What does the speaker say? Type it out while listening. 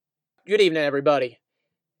Good evening, everybody.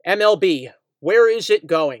 MLB, where is it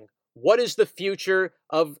going? What is the future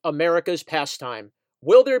of America's pastime?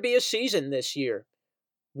 Will there be a season this year?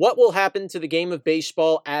 What will happen to the game of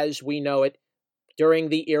baseball as we know it during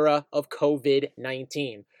the era of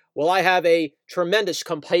COVID-19? Well, I have a tremendous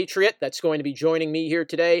compatriot that's going to be joining me here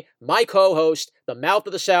today, my co-host, the mouth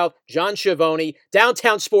of the South, John Schiavone.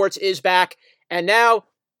 Downtown Sports is back, and now,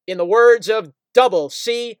 in the words of Double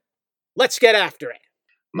C, let's get after it.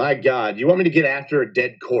 My God, you want me to get after a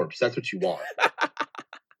dead corpse? That's what you want.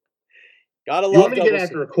 Gotta love you want me to get Double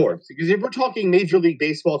after C. a corpse? Because if we're talking Major League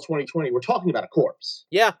Baseball 2020, we're talking about a corpse.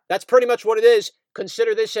 Yeah, that's pretty much what it is.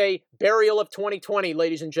 Consider this a burial of 2020,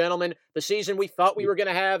 ladies and gentlemen. The season we thought we were going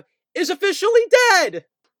to have is officially dead.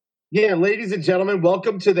 Yeah, ladies and gentlemen,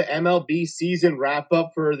 welcome to the MLB season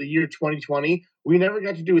wrap-up for the year 2020. We never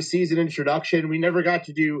got to do a season introduction. We never got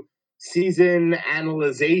to do season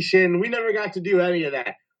analyzation. We never got to do any of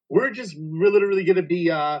that. We're just literally going to be,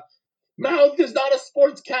 Mouth is not a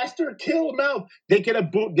sportscaster, kill Mouth.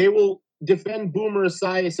 They will defend Boomer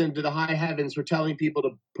Esiason to the high heavens for telling people to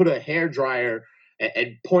put a hairdryer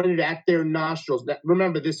and point it at their nostrils.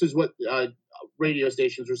 Remember, this is what radio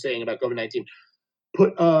stations were saying about COVID-19.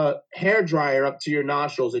 Put a hairdryer up to your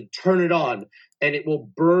nostrils and turn it on, and it will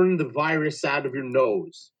burn the virus out of your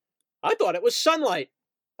nose. I thought it was sunlight.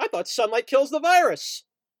 I thought sunlight kills the virus.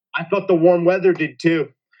 I thought the warm weather did too.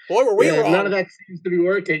 Boy, were we wrong. None of that seems to be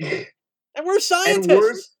working. And we're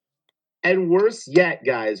scientists. And worse yet,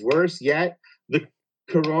 guys, the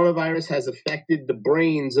coronavirus has affected the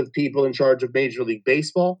brains of people in charge of Major League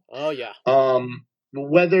Baseball. Oh, yeah.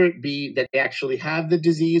 Whether it be that they actually have the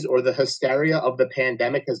disease or the hysteria of the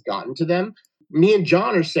pandemic has gotten to them. Me and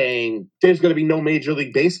John are saying there's going to be no Major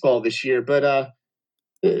League Baseball this year, but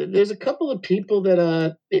there's a couple of people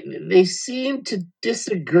that they seem to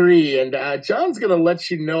disagree, and John's going to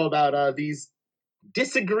let you know about these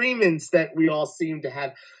disagreements that we all seem to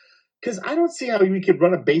have. Because I don't see how we could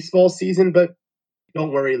run a baseball season, but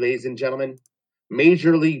don't worry, ladies and gentlemen.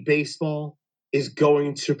 Major League Baseball is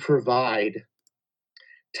going to provide.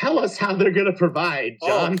 Tell us how they're going to provide,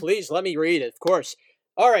 John. Oh, please, let me read it, of course.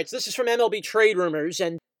 All right, so this is from MLB Trade Rumors,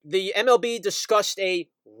 and the MLB discussed a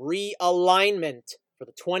realignment for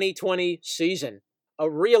the 2020 season. A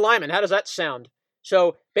realignment, how does that sound?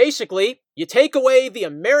 So, basically, you take away the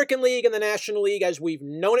American League and the National League as we've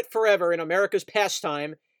known it forever in America's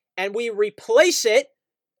pastime, and we replace it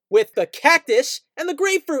with the Cactus and the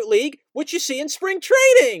Grapefruit League, which you see in spring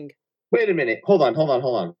trading. Wait a minute. Hold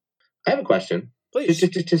on. I have a question. Please.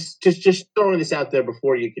 Just throwing this out there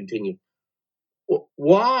before you continue.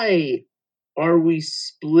 Why are we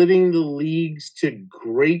splitting the leagues to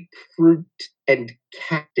Grapefruit and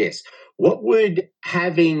Cactus? What would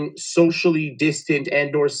having socially distant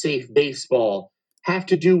and or safe baseball have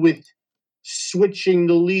to do with switching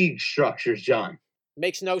the league structures, John?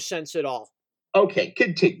 Makes no sense at all. Okay,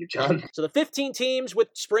 continue, John. So the 15 teams with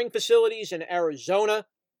spring facilities in Arizona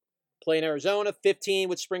play in Arizona. 15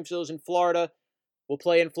 with spring facilities in Florida will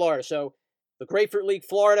play in Florida. So the Grapefruit League,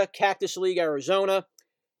 Florida, Cactus League, Arizona.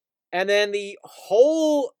 And then the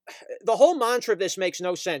whole mantra of this makes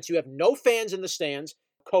no sense. You have no fans in the stands.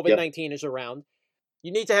 COVID-19 is around.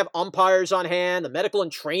 You need to have umpires on hand, the medical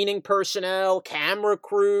and training personnel, camera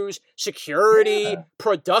crews, security,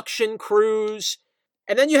 production crews.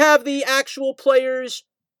 And then you have the actual players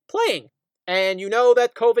playing. And you know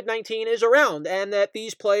that COVID-19 is around and that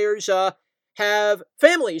these players have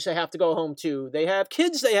families they have to go home to. They have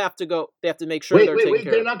kids they have to make sure they're taken care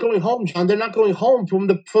of. They're not going home, John. They're not going home from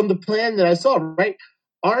the plan that I saw, right?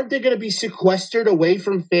 Aren't they going to be sequestered away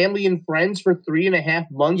from family and friends for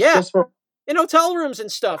 3.5 months just for in hotel rooms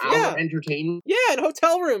and stuff? Yeah. Entertainment? Yeah, in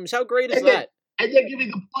hotel rooms. How great is that? And they're giving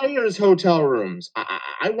the players hotel rooms.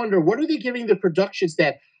 I wonder, what are they giving the production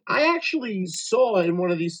staff? I actually saw in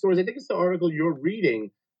one of these stores, I think it's the article you're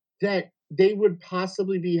reading, that they would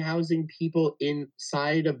possibly be housing people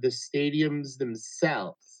inside of the stadiums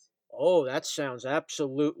themselves. Oh, that sounds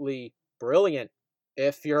absolutely brilliant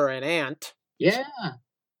if you're an ant. Yeah.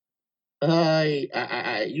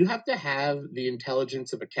 You have to have the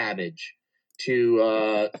intelligence of a cabbage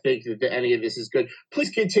to think that any of this is good.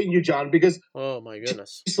 Please continue, John, because oh my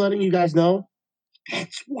goodness, just letting you guys know,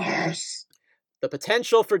 it's worse. The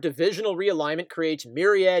potential for divisional realignment creates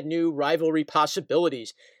myriad new rivalry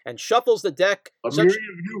possibilities and shuffles the deck. Myriad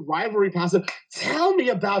of new rivalry possibilities. Tell me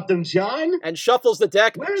about them, John. And shuffles the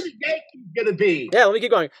deck. Where are the Yankees going to be? Yeah, let me keep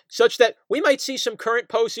going. Such that we might see some current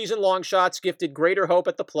postseason long shots gifted greater hope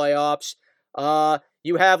at the playoffs.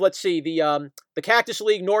 You have, let's see, the Cactus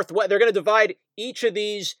League Northwest. They're going to divide each of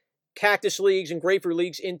these Cactus Leagues and Grapefruit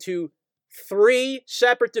Leagues into 3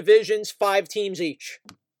 separate divisions, 5 teams each.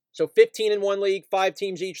 So 15 in one league, 5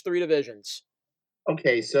 teams each, 3 divisions.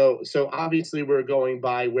 Okay, so obviously we're going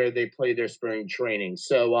by where they play their spring training.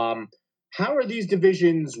 So how are these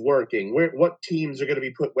divisions working? What teams are going to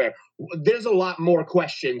be put where? There's a lot more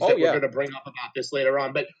questions that we're going to bring up about this later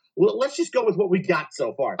on, but let's just go with what we got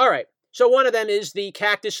so far. All right. So one of them is the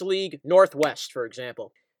Cactus League Northwest, for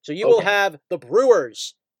example. So you will have the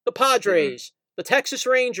Brewers, the Padres, the Texas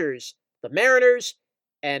Rangers, the Mariners,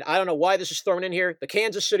 and I don't know why this is thrown in here, the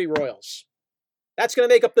Kansas City Royals. That's going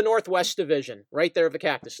to make up the Northwest Division, right there of the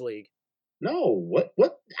Cactus League. No, what?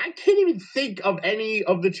 I can't even think of any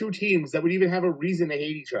of the 2 teams that would even have a reason to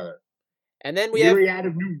hate each other. And then we myriad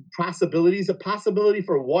of new possibilities. A possibility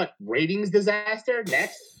for what? Ratings disaster?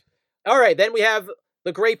 Next. All right, then we have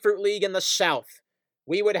the Grapefruit League in the South.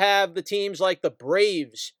 We would have the teams like the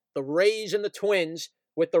Braves, the Rays, and the Twins,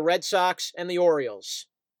 with the Red Sox and the Orioles.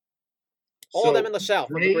 All of them in the South,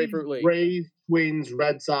 in the Grapefruit League. Braves, Twins,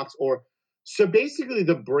 Red Sox, so basically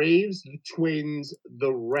the Braves, the Twins,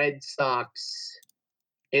 the Red Sox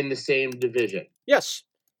in the same division. Yes.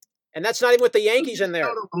 And that's not even with the Yankees in there.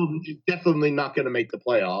 It's definitely not going to make the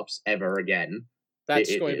playoffs ever again. That's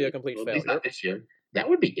going to be a complete failure. At least not this year. That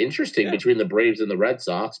would be interesting between the Braves and the Red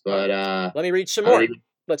Sox, but let me read some more.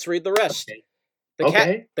 Let's read the rest.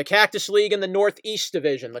 Okay. The Cactus League in the Northeast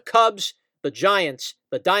Division. The Cubs, the Giants,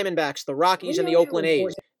 the Diamondbacks, the Rockies, and the Oakland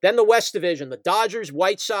A's. Then the West Division. The Dodgers,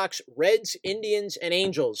 White Sox, Reds, Indians, and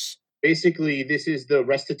Angels. Basically, this is the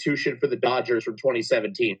restitution for the Dodgers from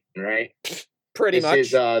 2017, right? Pretty much. This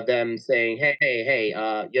is them saying, hey,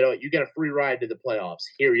 you know what? You get a free ride to the playoffs.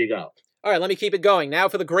 Here you go. All right, let me keep it going. Now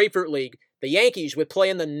for the Grapefruit League. The Yankees would play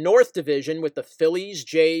in the North Division with the Phillies,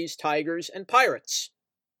 Jays, Tigers, and Pirates.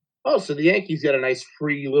 Oh, so the Yankees got a nice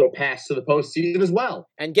free little pass to the postseason as well.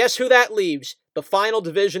 And guess who that leaves? The final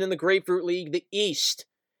division in the Grapefruit League, the East.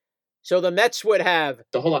 So the Mets would have...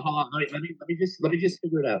 So hold on. Let me just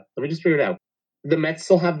figure it out. The Mets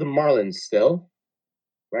still have the Marlins still,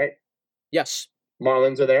 right? Yes.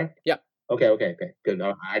 Marlins are there? Yeah. Okay, good.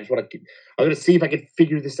 I just want to... I'm going to see if I can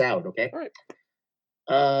figure this out, okay? All right.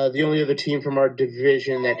 The only other team from our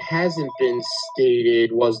division that hasn't been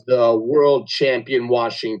stated was the world champion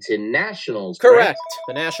Washington Nationals. Correct.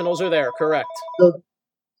 The Nationals are there. Correct. So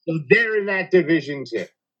they're in that division too.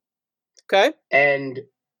 Okay. And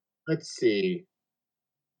let's see.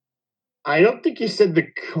 I don't think you said the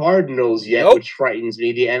Cardinals yet, Nope. Which frightens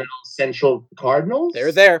me. The NL Central Cardinals?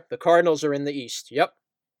 They're there. The Cardinals are in the East. Yep.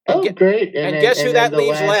 Great. And guess who that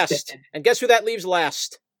leaves last? And guess who that leaves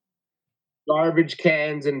last? Garbage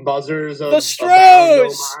cans and buzzers of the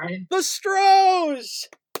Stros! The Stros!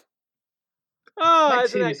 Oh,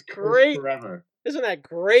 isn't that great? Forever. Isn't that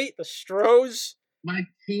great? The Stros? My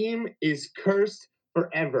team is cursed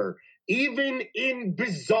forever. Even in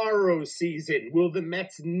Bizarro season, will the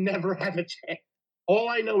Mets never have a chance? All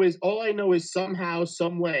I know is somehow,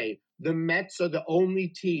 some way, the Mets are the only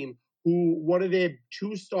team who one of their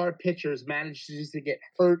 2-star pitchers manages to get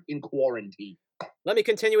hurt in quarantine. Let me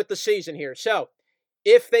continue with the season here. So,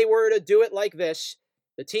 if they were to do it like this,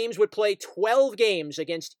 the teams would play 12 games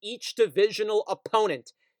against each divisional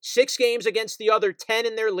opponent, 6 games against the other 10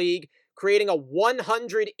 in their league, creating a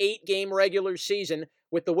 108-game regular season,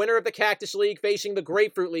 with the winner of the Cactus League facing the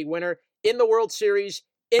Grapefruit League winner in the World Series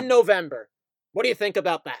in November. What do you think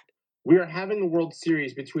about that? We are having a World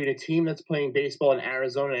Series between a team that's playing baseball in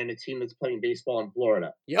Arizona and a team that's playing baseball in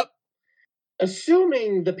Florida. Yep.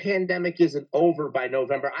 Assuming the pandemic isn't over by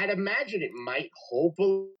November, I'd imagine it might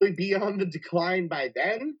hopefully be on the decline by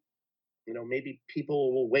then. You know, maybe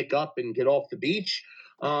people will wake up and get off the beach.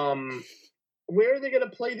 Where are they going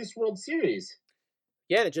to play this World Series?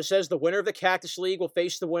 Yeah, it just says the winner of the Cactus League will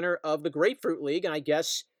face the winner of the Grapefruit League, and I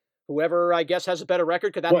guess whoever has a better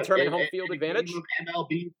record, could that determine home field advantage?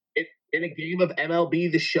 In a game of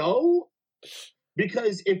MLB The Show?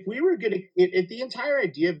 Because if the entire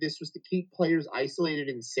idea of this was to keep players isolated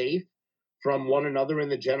and safe from one another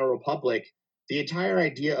and the general public, the entire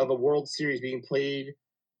idea of a World Series being played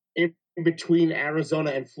in between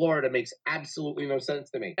Arizona and Florida makes absolutely no sense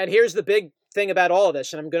to me. And here's the big thing about all of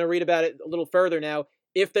this, and I'm going to read about it a little further now.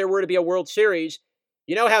 If there were to be a World Series,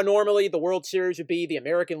 you know how normally the World Series would be the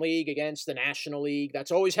American League against the National League?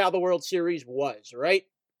 That's always how the World Series was, right?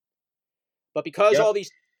 But because all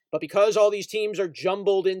these teams are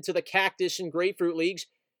jumbled into the Cactus and Grapefruit Leagues,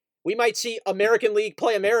 we might see American League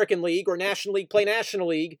play American League or National League play National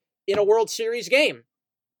League in a World Series game.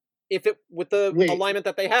 With the alignment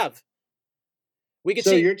that they have.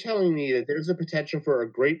 So you're telling me that there's a potential for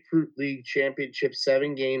a Grapefruit League Championship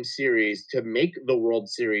 7-game series to make the World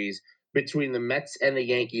Series between the Mets and the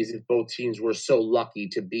Yankees if both teams were so lucky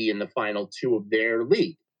to be in the final two of their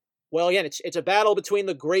league. Well, again, it's a battle between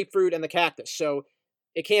the grapefruit and the cactus, so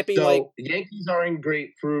it can't be like, So Yankees are in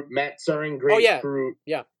grapefruit, Mets are in oh yeah, grapefruit.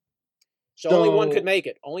 yeah. So only one could So make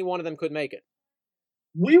it. Only one of them could make it.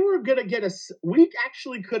 we were gonna get we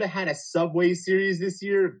actually could have had a Subway Series this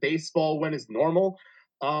year if baseball went as normal.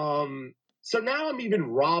 So now I'm even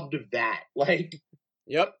robbed of that. Like,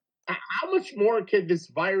 Yep. how much more can this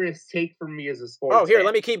virus take from me as a Oh, sports here, fan?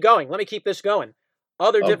 let me keep going. Let me keep this going.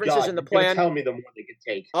 Other Oh differences God, in the you're gonna plan. tell me the more they could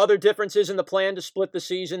take. Other differences in the plan to split the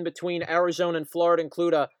season between Arizona and Florida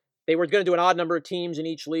include they were going to do an odd number of teams in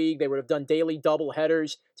each league. They would have done daily double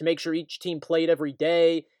headers to make sure each team played every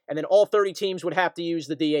day, and then all 30 teams would have to use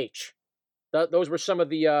the DH. Those were some of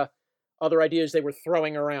the other ideas they were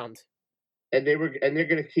throwing around. And they're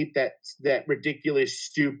gonna keep that ridiculous,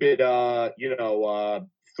 stupid,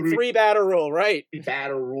 three batter rule, right?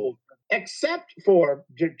 Batter rule, except for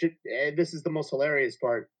this is the most hilarious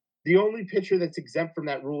part. The only pitcher that's exempt from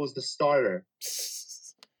that rule is the starter.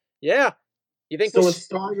 Yeah, you think so? A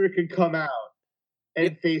starter could come out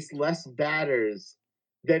and face less batters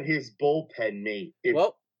than his bullpen mate if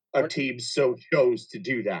a team so chose to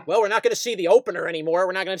do that. Well, we're not going to see the opener anymore.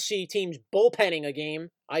 We're not going to see teams bullpenning a game.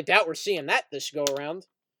 I doubt we're seeing that this go around.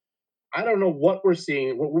 I don't know what we're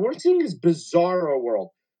seeing. What we're seeing is bizarro world.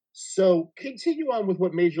 So continue on with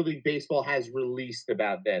what Major League Baseball has released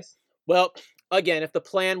about this. Well, again, if the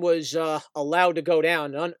plan was allowed to go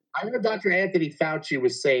down. I heard Dr. Anthony Fauci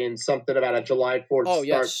was saying something about a July 4th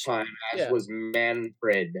start time, as was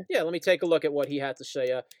Manfred. Yeah, let me take a look at what he had to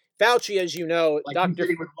say. Fauci, as you know, He said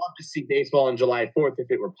he would love to see baseball on July 4th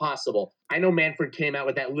if it were possible. I know Manfred came out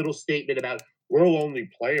with that little statement about, we'll only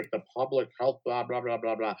play if the public health, blah, blah, blah,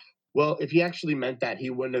 blah, blah. Well, if he actually meant that,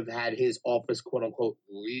 he wouldn't have had his office, quote unquote,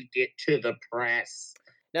 leak it to the press.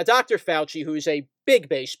 Now, Dr. Fauci, who's a big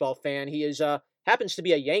baseball fan, he is happens to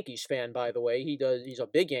be a Yankees fan, by the way. He's a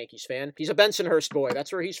big Yankees fan. He's a Bensonhurst boy.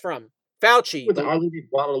 That's where he's from. Fauci. With Arlene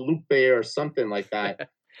Guadalupe or something like that.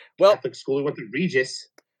 Well, Catholic school. He went to Regis.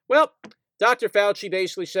 Well, Dr. Fauci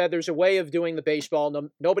basically said there's a way of doing the baseball.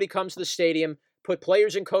 Nobody comes to the stadium. Put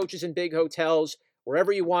players and coaches in big hotels,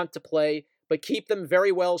 wherever you want to play, but keep them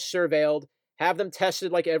very well surveilled. Have them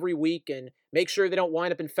tested like every week and make sure they don't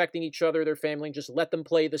wind up infecting each other or their family, and just let them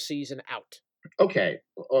play the season out. Okay,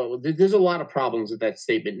 there's a lot of problems with that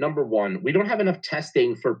statement. Number one, we don't have enough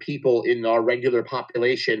testing for people in our regular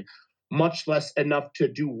population, much less enough to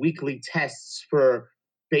do weekly tests for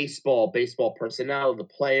baseball personnel, the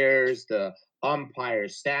players, the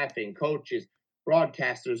umpires, staffing, coaches,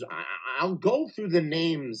 broadcasters. I'll go through the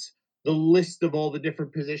names, the list of all the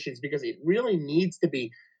different positions, because it really needs to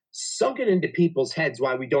be sunken into people's heads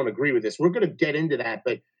why we don't agree with this. We're going to get into that,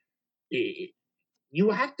 but you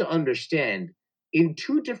have to understand, in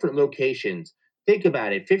two different locations, think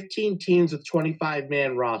about it, 15 teams with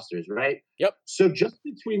 25-man rosters, right? Yep. So just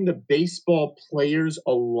between the baseball players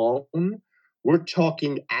alone, we're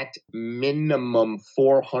talking at minimum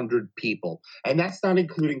 400 people. And that's not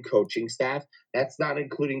including coaching staff. That's not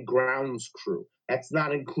including grounds crew. That's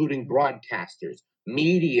not including broadcasters,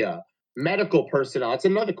 media, medical personnel. That's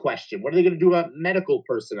another question. What are they going to do about medical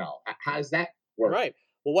personnel? How does that work? Right.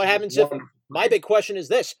 Well, what happens if, my big question is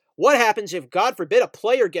this, what happens if, God forbid, a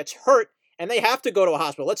player gets hurt and they have to go to a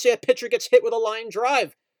hospital? Let's say a pitcher gets hit with a line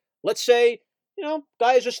drive. Let's say,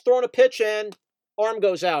 guy is just throwing a pitch and arm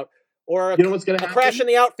goes out. Or what's going to happen? Crash in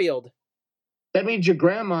the outfield. That means your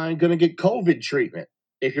grandma ain't going to get COVID treatment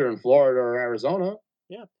if you're in Florida or Arizona.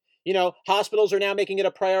 Yeah. Hospitals are now making it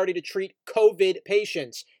a priority to treat COVID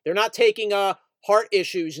patients. They're not taking heart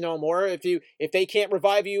issues no more. If they can't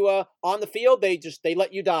revive you on the field, they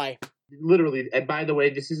let you die. Literally, and by the way,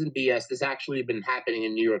 this isn't BS. This actually been happening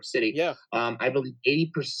in New York City. Yeah. I believe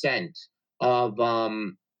 80% of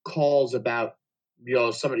calls about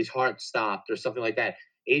somebody's heart stopped or something like that.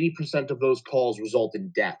 80% of those calls result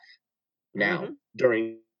in death now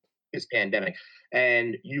during this pandemic.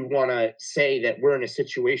 And you want to say that we're in a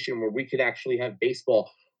situation where we could actually have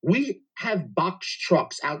baseball. We have box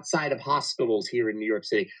trucks outside of hospitals here in New York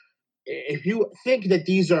City. If you think that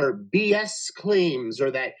these are BS claims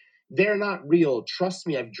or that they're not real, trust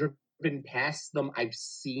me, I've driven past them. I've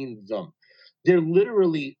seen them. They're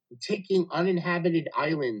literally taking uninhabited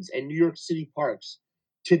islands and New York City parks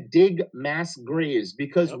to dig mass graves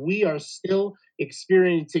because we are still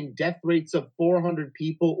experiencing death rates of 400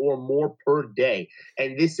 people or more per day.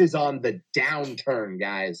 And this is on the downturn,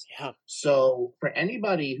 guys. Yeah. So for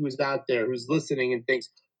anybody who's out there who's listening and thinks,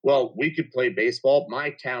 well, we could play baseball,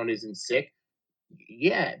 my town isn't sick.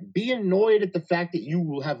 Yeah, be annoyed at the fact that you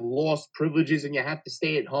will have lost privileges and you have to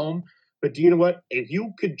stay at home. But do you know what? If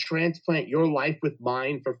you could transplant your life with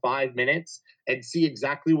mine for 5 minutes and see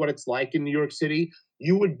exactly what it's like in New York City,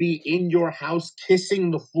 you would be in your house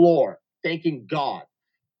kissing the floor, thanking God.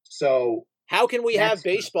 So how can we have that's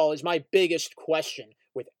baseball is my biggest question.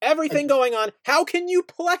 With everything going on, how can you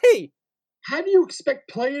play? how do you expect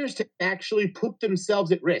players to actually put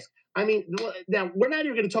themselves at risk? I mean, now we're not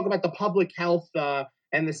even going to talk about the public health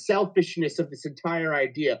and the selfishness of this entire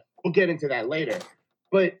idea. We'll get into that later.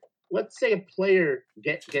 But let's say a player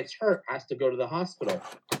gets hurt, has to go to the hospital.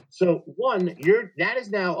 So one, that is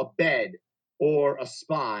now a bed or a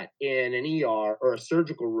spot in an ER or a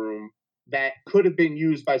surgical room that could have been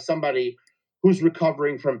used by somebody who's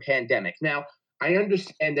recovering from pandemic. Now, I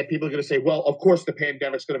understand that people are going to say, well, of course the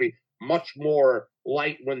pandemic's going to be much more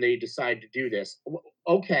light when they decide to do this.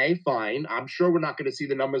 Okay, fine. I'm sure we're not going to see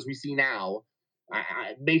the numbers we see now.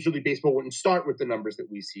 Major League Baseball wouldn't start with the numbers that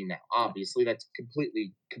we see now. Obviously, that's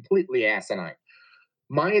completely asinine.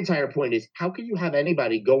 My entire point is, how can you have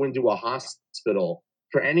anybody go into a hospital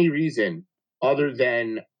for any reason other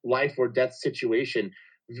than life or death situation?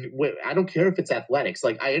 I don't care if it's athletics.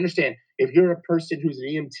 Like, I understand if you're a person who's an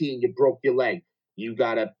EMT and you broke your leg, you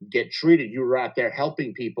got to get treated. You were out there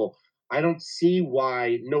helping people. I don't see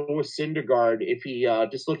why Noah Syndergaard, if he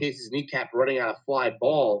dislocates his kneecap running on a fly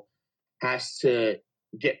ball, has to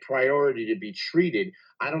get priority to be treated.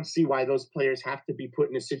 I don't see why those players have to be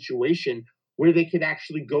put in a situation where they could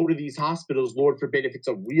actually go to these hospitals, Lord forbid, if it's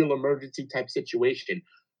a real emergency type situation.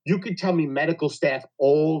 You could tell me medical staff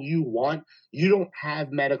all you want. You don't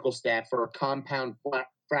have medical staff for a compound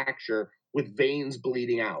fracture with veins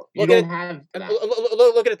bleeding out. You don't have that.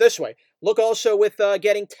 Look at it this way. Look also with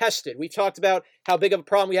getting tested. We talked about how big of a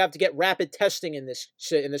problem we have to get rapid testing in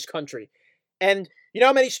this country. And you know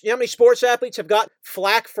how many sports athletes have got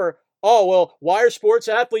flack for, oh, well, why are sports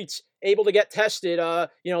athletes able to get tested?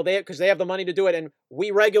 Because they have the money to do it. And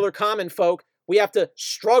we regular common folk, we have to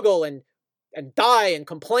struggle and die and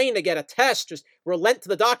complain to get a test, just relent to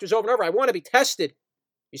the doctors over and over. I want to be tested.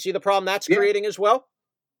 You see the problem that's creating as well?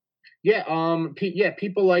 Yeah,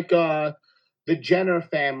 people like the Jenner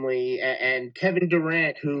family and Kevin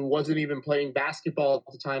Durant, who wasn't even playing basketball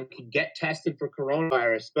at the time, could get tested for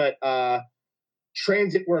coronavirus. But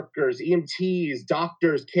transit workers, EMTs,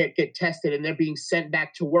 doctors can't get tested, and they're being sent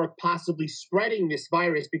back to work, possibly spreading this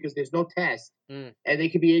virus because there's no test. And they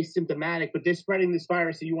could be asymptomatic, but they're spreading this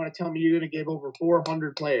virus, and you want to tell me you're going to give over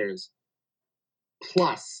 400 players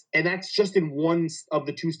plus, and that's just in one of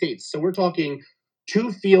the two states. So we're talking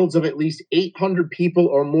two fields of at least 800 people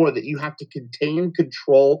or more that you have to contain,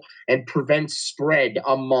 control, and prevent spread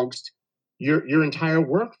amongst your entire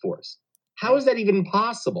workforce. How is that even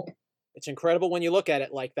possible? It's incredible when you look at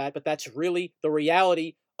it like that, but that's really the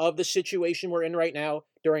reality of the situation we're in right now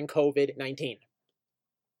during COVID-19.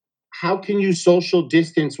 How can you social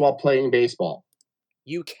distance while playing baseball?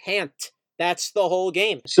 You can't. That's the whole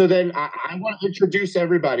game. So then I want to introduce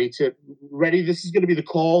everybody to ready. This is going to be the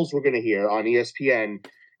calls we're going to hear on ESPN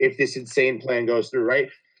if this insane plan goes through, right?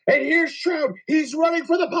 And here's Trout. He's running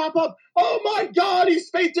for the pop-up. Oh, my God. He's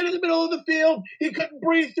fainted in the middle of the field. He couldn't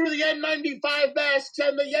breathe through the N95 masks,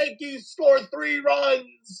 and the Yankees scored 3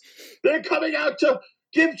 runs. They're coming out to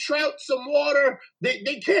give Trout some water.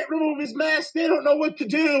 They can't remove his mask. They don't know what to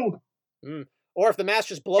do. Or if the mask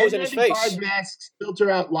just blows in his face. N95 masks filter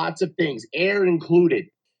out lots of things, air included.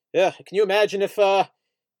 Yeah. Can you imagine if,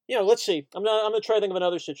 let's see. I'm going to try to think of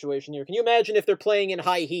another situation here. Can you imagine if they're playing in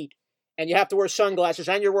high heat and you have to wear sunglasses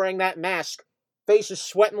and you're wearing that mask, face is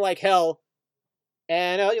sweating like hell,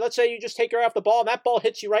 and let's say you just take her off the ball and that ball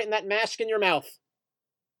hits you right in that mask in your mouth.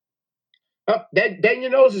 Then your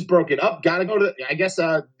nose is broken. Gotta go to, I guess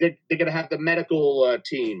they're going to have the medical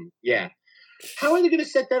team. Yeah. How are they going to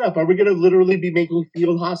set that up? Are we going to literally be making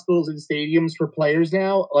field hospitals and stadiums for players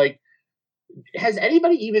now? Like, has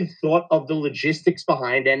anybody even thought of the logistics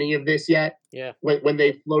behind any of this yet? Yeah. When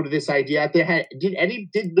they floated this idea out there, did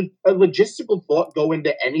a logistical thought go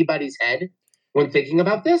into anybody's head when thinking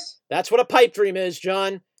about this? That's what a pipe dream is,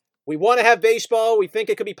 John. We want to have baseball. We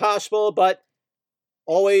think it could be possible, but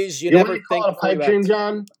always you never think a pipe dream,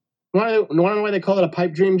 John. Want to know why they call it a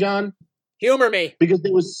pipe dream, John? Humor me. Because they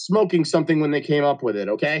was smoking something when they came up with it.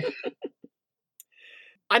 Okay.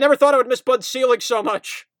 I never thought I would miss Bud Selig so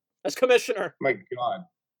much as commissioner.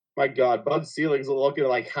 My God, Bud Selig's looking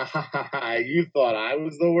like, ha ha ha ha, you thought I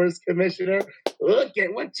was the worst commissioner? Look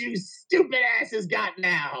at what you stupid asses got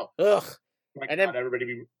now. Ugh. And then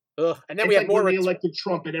we have more. When they elected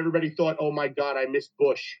Trump and everybody thought, oh my God, I miss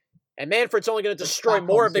Bush. And Manfred's only going to destroy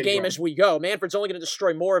more of the game as we go. Manfred's only going to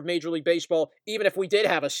destroy more of Major League Baseball, even if we did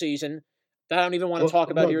have a season that I don't even want to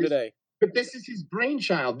talk about here today. But this is his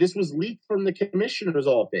brainchild. This was leaked from the commissioner's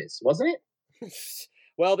office, wasn't it?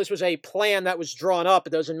 Well, this was a plan that was drawn up.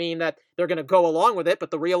 It doesn't mean that they're going to go along with it,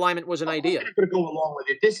 but the realignment was an idea. They're not going to go along with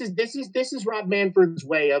it. This is Rob Manfred's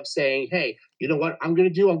way of saying, hey, you know what I'm going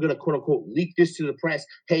to do? I'm going to quote unquote leak this to the press.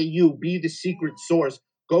 Hey, you be the secret source.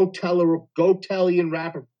 Go tell Ian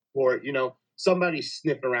Rappaport. Somebody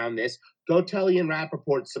sniff around this. Go tell Ian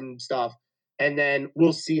Rappaport some stuff, and then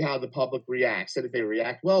we'll see how the public reacts. And if they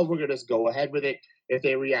react well, we're going to just go ahead with it. If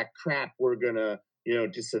they react crap, we're going to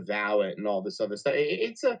disavow it and all this other stuff.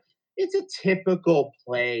 It's a typical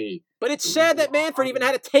play. But it's sad that Manfred even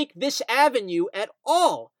had to take this avenue at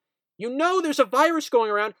all. There's a virus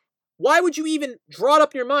going around. Why would you even draw it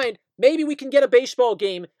up in your mind? Maybe we can get a baseball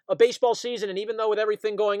game, a baseball season, and even though with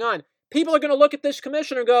everything going on, people are going to look at this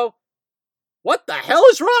commissioner and go, what the hell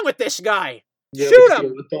is wrong with this guy? Shoot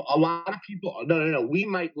him! A lot of people, no. We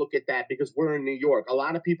might look at that because we're in New York. A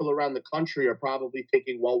lot of people around the country are probably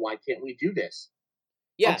thinking, well, why can't we do this?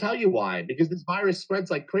 Yeah. I'll tell you why. Because this virus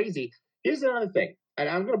spreads like crazy. Here's another thing, and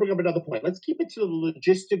I'm going to bring up another point. Let's keep it to the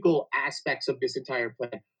logistical aspects of this entire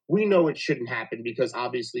plan. We know it shouldn't happen because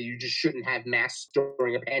obviously you just shouldn't have masks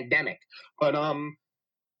during a pandemic. But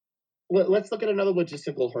let's look at another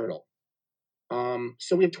logistical hurdle.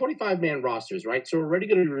 So we have 25-man rosters, right? So we're already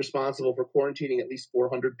going to be responsible for quarantining at least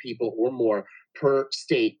 400 people or more per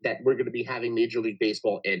state that we're going to be having Major League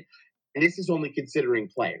Baseball in. And this is only considering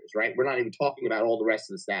players, right? We're not even talking about all the rest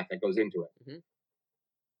of the staff that goes into it. Mm-hmm.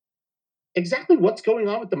 Exactly what's going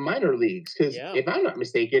on with the minor leagues? Because if I'm not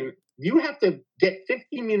mistaken, you have to get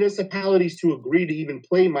 50 municipalities to agree to even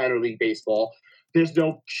play minor league baseball. There's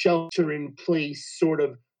no shelter-in-place sort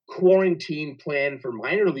of quarantine plan for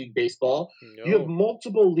minor league baseball. No. You have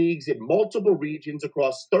multiple leagues in multiple regions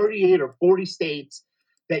across 38 or 40 states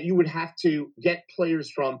that you would have to get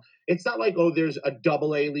players from. It's not like, there's a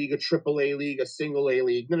AA league, a AAA league, a single A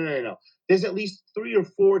league. No. There's at least 3 or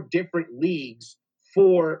 4 different leagues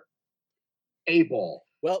for A ball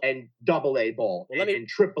and AA ball and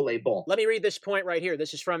AAA ball. Let me read this point right here.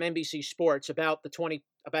 This is from NBC Sports about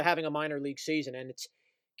having a minor league season, and it's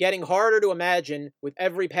getting harder to imagine with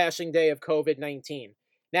every passing day of COVID-19.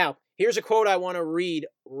 Now, here's a quote I want to read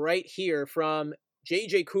right here from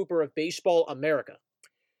J.J. Cooper of Baseball America.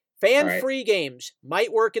 Fan-free games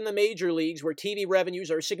might work in the major leagues where TV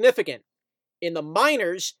revenues are significant. In the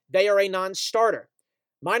minors, they are a non-starter.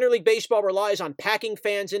 Minor League Baseball relies on packing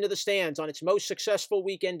fans into the stands on its most successful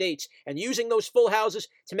weekend dates and using those full houses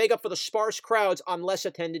to make up for the sparse crowds on less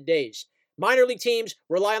attended days. Minor league teams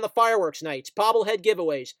rely on the fireworks nights, bobblehead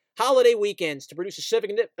giveaways, holiday weekends to produce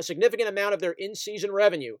a significant amount of their in-season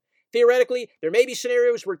revenue. Theoretically, there may be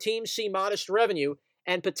scenarios where teams see modest revenue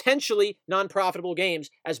and potentially non-profitable games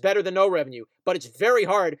as better than no revenue, but it's very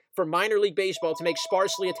hard for minor league baseball to make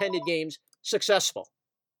sparsely attended games successful.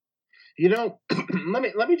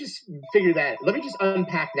 Let me just figure that. Let me just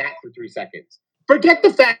unpack that for 3 seconds. Forget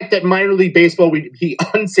the fact that minor league baseball would be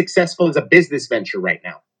unsuccessful as a business venture right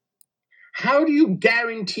now. How do you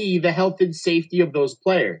guarantee the health and safety of those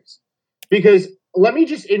players? Because let me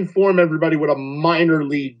just inform everybody what a minor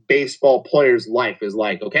league baseball player's life is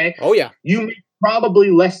like, okay? Oh, yeah. You make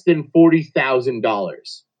probably less than $40,000.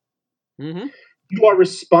 Mm-hmm. You are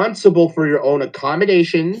responsible for your own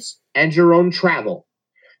accommodations and your own travel.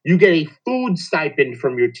 You get a food stipend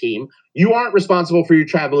from your team. You aren't responsible for your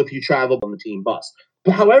travel if you travel on the team bus.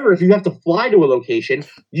 But however, if you have to fly to a location,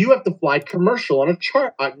 you have to fly commercial on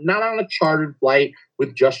not on a chartered flight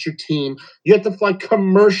with just your team. You have to fly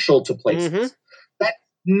commercial to places. Mm-hmm. That's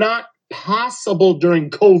not possible during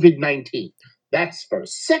COVID-19. That's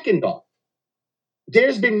first. Second off,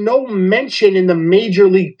 there's been no mention in the major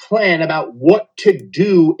league plan about what to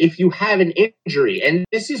do if you have an injury. And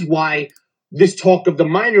this is why this talk of the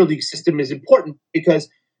minor league system is important, because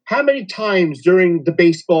how many times during the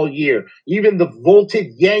baseball year, even the vaulted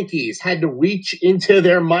Yankees had to reach into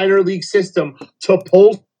their minor league system to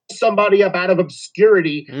pull somebody up out of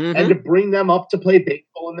obscurity and to bring them up to play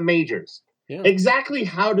baseball in the majors? Yeah. Exactly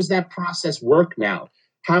how does that process work now?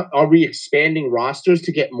 How are we expanding rosters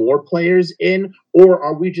to get more players in, or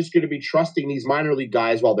are we just going to be trusting these minor league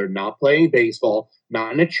guys while they're not playing baseball,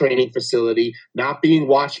 not in a training facility, not being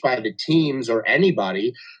watched by the teams or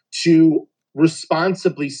anybody, to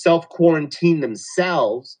responsibly self-quarantine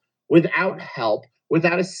themselves without help,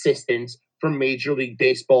 without assistance from Major League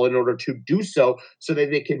Baseball in order to do so that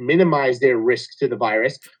they can minimize their risk to the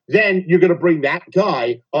virus? Then you're going to bring that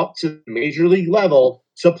guy up to the Major League level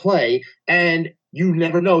to play, and you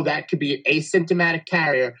never know, that could be an asymptomatic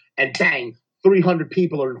carrier, and bang, 300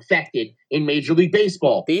 people are infected in Major League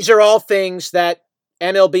Baseball. These are all things that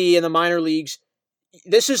MLB and the minor leagues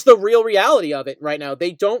this is the real reality of it right now.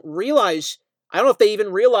 They don't realize, I don't know if they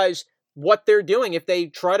even realize what they're doing if they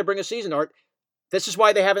try to bring a season, Art. This is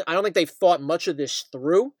why they haven't, I don't think they've thought much of this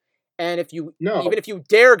through. And even if you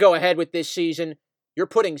dare go ahead with this season, you're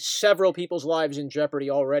putting several people's lives in jeopardy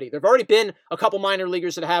already. There have already been a couple minor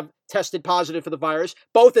leaguers that have tested positive for the virus,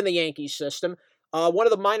 both in the Yankees system. One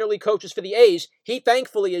of the minor league coaches for the A's, he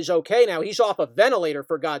thankfully is okay now. He's off a ventilator,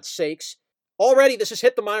 for God's sakes. Already, this has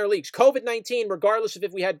hit the minor leagues. COVID-19, regardless of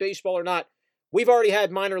if we had baseball or not, we've already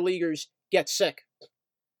had minor leaguers get sick.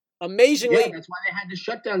 Amazingly. Yeah, that's why they had to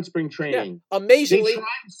shut down spring training. Yeah, amazingly. They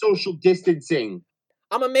tried social distancing.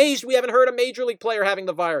 I'm amazed we haven't heard a major league player having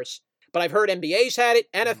the virus. But I've heard NBA's had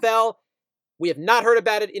it, NFL. We have not heard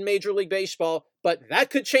about it in Major League Baseball. But that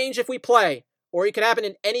could change if we play. Or it could happen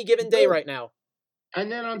in any given day right now.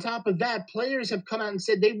 And then on top of that, players have come out and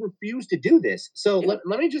said they refuse to do this. So let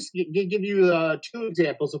me just give you 2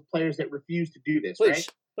 examples of players that refuse to do this, right?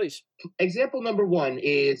 Please. Example number 1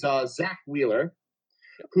 is Zach Wheeler,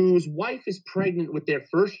 whose wife is pregnant with their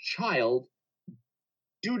first child,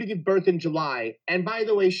 due to give birth in July. And by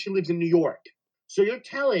the way, she lives in New York. So you're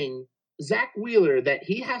telling Zach Wheeler that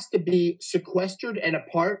he has to be sequestered and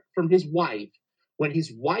apart from his wife when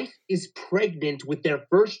his wife is pregnant with their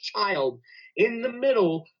first child in the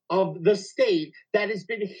middle of the state that has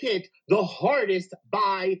been hit the hardest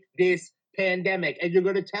by this pandemic. And you're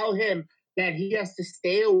going to tell him that he has to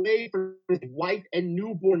stay away from his wife and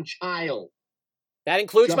newborn child. That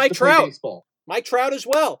includes Mike Trout. Mike Trout as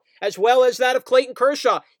well as that of Clayton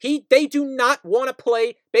Kershaw. They do not want to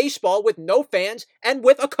play baseball with no fans and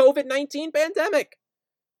with a COVID-19 pandemic.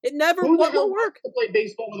 It never will work. To play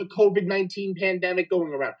baseball with a COVID-19 pandemic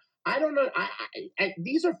going around. I don't know.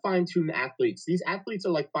 These are fine-tuned athletes. These athletes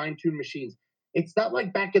are like fine-tuned machines. It's not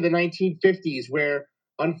like back in the 1950s where,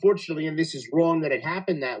 unfortunately, and this is wrong that it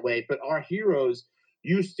happened that way, but our heroes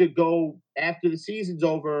used to go after the season's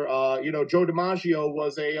over. Joe DiMaggio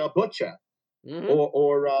was a butcher. Mm-hmm.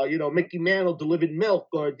 Or Mickey Mantle delivered milk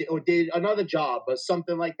or did another job or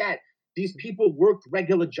something like that. These people worked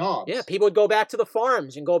regular jobs. Yeah, people would go back to the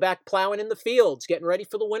farms and go back plowing in the fields, getting ready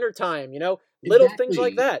for the wintertime, little things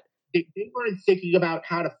like that. They weren't thinking about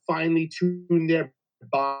how to finely tune their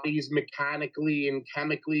bodies mechanically and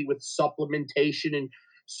chemically with supplementation and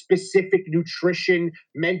specific nutrition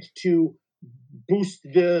meant to boost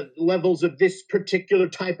the levels of this particular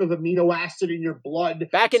type of amino acid in your blood.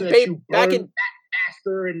 Back in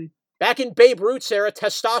Babe Ruth's era,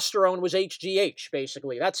 testosterone was HGH,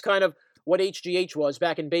 basically. That's kind of what HGH was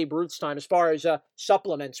back in Babe Ruth's time as far as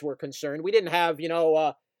supplements were concerned. We didn't have,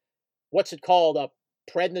 what's it called,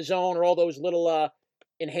 prednisone or all those little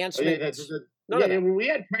enhancements. We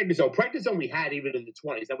had prednisone. Prednisone we had even in the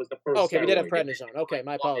 20s. That was the first. Okay, we did have prednisone. Okay,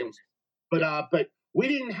 my apologies. But we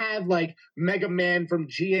didn't have like Mega Man from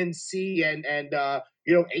GNC and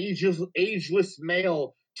ageless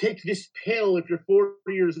male. Take this pill if you're 40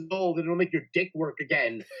 years old and it'll make your dick work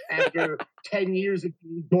again after 10 years of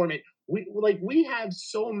being dormant. We have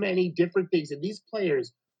so many different things, and these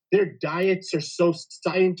players, their diets are so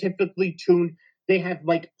scientifically tuned. They have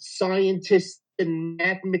like scientists and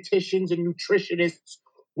mathematicians and nutritionists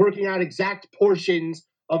working out exact portions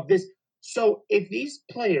of this. So if these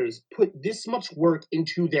players put this much work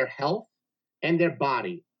into their health and their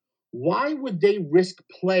body, why would they risk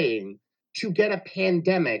playing to get a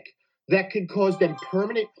pandemic that could cause them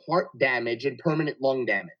permanent heart damage and permanent lung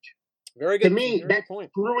damage? Very good. To me, that's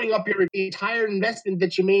screwing up your entire investment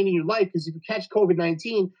that you made in your life, because if you catch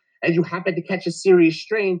COVID-19 and you happen to catch a serious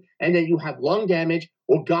strain and then you have lung damage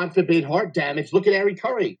or, God forbid, heart damage, look at Eddie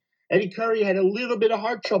Curry. Eddie Curry had a little bit of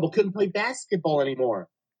heart trouble, couldn't play basketball anymore.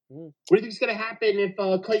 What do you think is going to happen if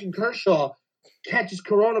Clayton Kershaw catches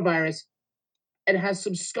coronavirus and has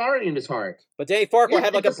some scarring in his heart? But Dave Farquhar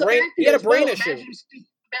had like a brain. He had a brain issue. Imagine if Steve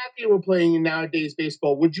Matthew were playing in nowadays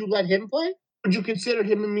baseball. Would you let him play? Would you consider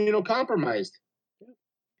him immunocompromised?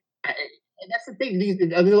 And that's the thing.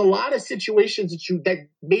 There's a lot of situations that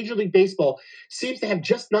Major League Baseball seems to have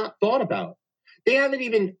just not thought about. They haven't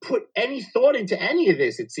even put any thought into any of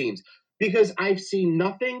this, it seems, because I've seen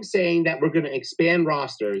nothing saying that we're going to expand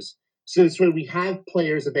rosters so this way we have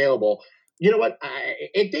players available. You know what?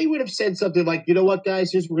 If they would have said something like, you know what,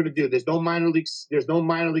 guys, here's what we're going to do. There's no minor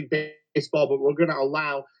league baseball, but we're going to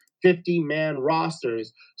allow 50-man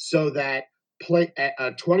rosters so that play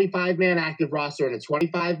a 25-man active roster and a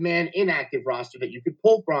 25-man inactive roster that you could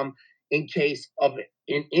pull from in case of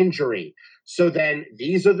an injury. So then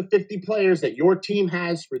these are the 50 players that your team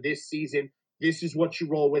has for this season. This is what you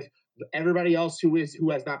roll with. Everybody else who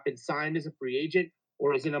has not been signed as a free agent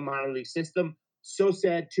or is in a minor league system, so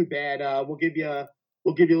sad, too bad. We'll give you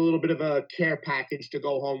we'll give you a little bit of a care package to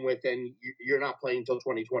go home with, and you're not playing until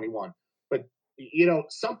 2021. But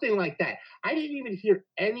something like that. I didn't even hear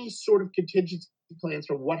any sort of contingency plans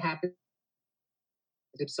for what happens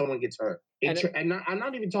if someone gets hurt. I'm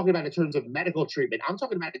not even talking about in terms of medical treatment. I'm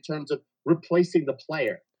talking about in terms of replacing the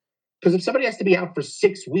player. Because if somebody has to be out for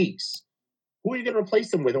 6 weeks, who are you going to replace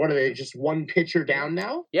them with? What are they, just one pitcher down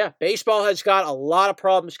now? Yeah, baseball has got a lot of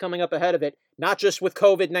problems coming up ahead of it, not just with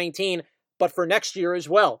COVID-19, but for next year as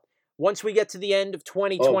well. Once we get to the end of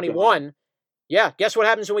 2021, guess what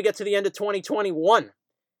happens when we get to the end of 2021?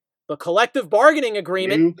 The collective bargaining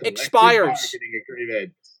agreement expires.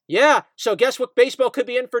 Yeah, so guess what baseball could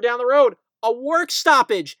be in for down the road? A work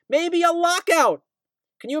stoppage, maybe a lockout.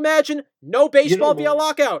 Can you imagine no baseball via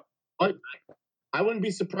lockout? I wouldn't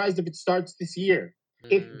be surprised if it starts this year.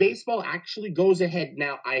 If baseball actually goes ahead.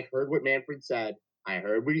 Now, I heard what Manfred said. I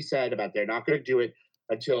heard what he said about they're not going to do it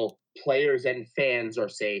until players and fans are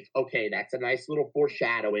safe. Okay, that's a nice little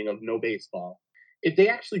foreshadowing of no baseball. If they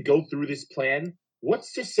actually go through this plan,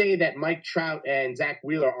 what's to say that Mike Trout and Zach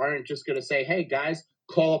Wheeler aren't just going to say, hey, guys,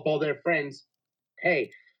 call up all their friends.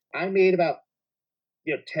 Hey, I made about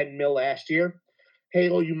 10 mil last year. Hey,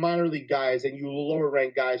 all you minor league guys and you lower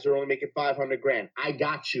rank guys are only making $500,000. I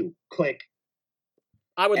got you. Click.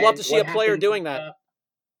 I would love to see a player doing that.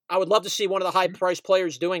 I would love to see one of the high-priced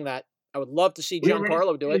players doing that. I would love to see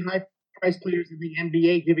Giancarlo do it. High-priced players in the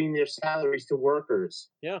NBA giving their salaries to workers.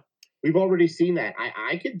 Yeah. We've already seen that.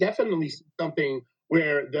 I could definitely see something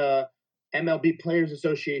where the MLB Players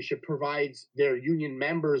Association provides their union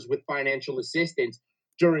members with financial assistance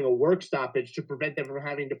during a work stoppage to prevent them from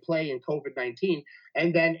having to play in COVID-19,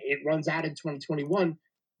 and then it runs out in 2021.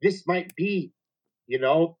 This might be,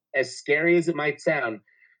 as scary as it might sound,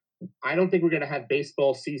 I don't think we're going to have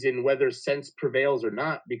baseball season whether sense prevails or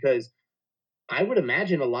not, because I would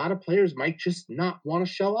imagine a lot of players might just not want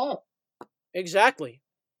to show up. Exactly.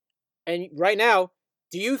 And right now,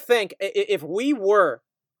 do you think if we were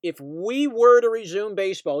to resume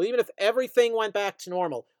baseball, even if everything went back to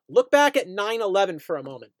normal, look back at 9/11 for a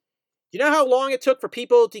moment. Do you know how long it took for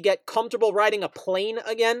people to get comfortable riding a plane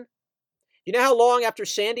again? You know how long after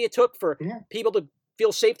Sandy it took for people to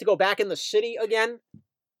feel safe to go back in the city again?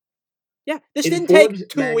 Yeah, this didn't take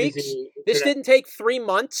 2 weeks. This didn't take 3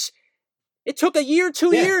 months. It took a year,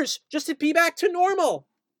 2 years just to be back to normal.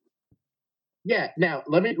 Yeah. Now,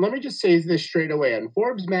 let me just say this straight away. On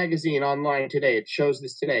Forbes magazine online today, it shows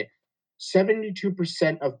this today.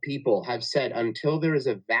 72% of people have said until there is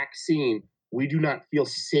a vaccine, we do not feel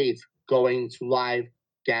safe going to live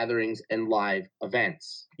gatherings and live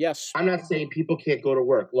events. Yes. I'm not saying people can't go to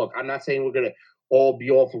work. Look, I'm not saying we're going to all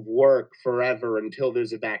be off of work forever until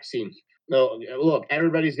there's a vaccine. No, look,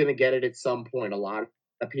 everybody's going to get it at some point. A lot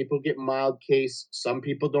of people get mild case. Some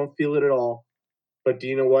people don't feel it at all. But do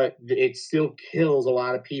you know what? It still kills a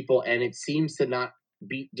lot of people, and it seems to not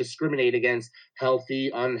discriminate against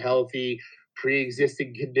healthy, unhealthy,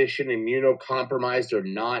 pre-existing condition, immunocompromised or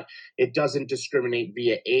not. It doesn't discriminate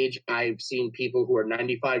via age. I've seen people who are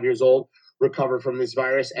 95 years old recover from this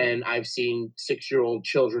virus, and I've seen 6-year-old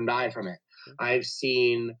children die from it. I've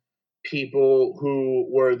seen people who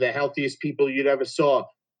were the healthiest people you'd ever saw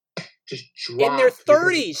just drop in their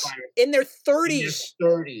 30s. In their 30s.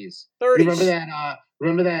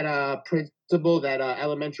 Remember that principal, that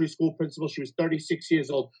elementary school principal? She was 36 years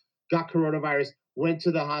old, got coronavirus, went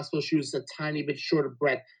to the hospital. She was a tiny bit short of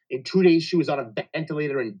breath. In 2 days, she was on a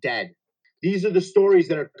ventilator and dead. These are the stories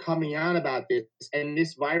that are coming on about this. And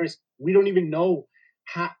this virus, we don't even know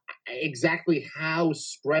exactly how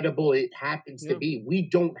spreadable it happens to be. We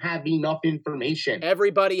don't have enough information.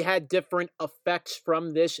 Everybody had different effects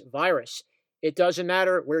from this virus. It doesn't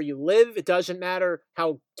matter where you live. It doesn't matter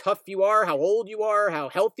how tough you are, how old you are, how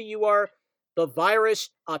healthy you are. The virus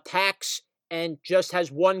attacks and just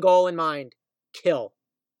has one goal in mind: kill.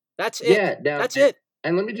 That's it. Yeah, that's it.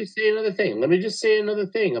 And let me just say another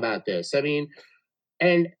thing about this. I mean,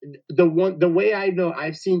 and the way I know,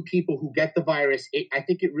 I've seen people who get the virus. I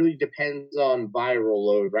think it really depends on viral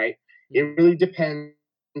load, right? It really depends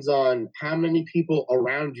on how many people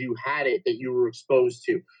around you had it that you were exposed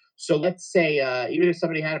to. So let's say, even if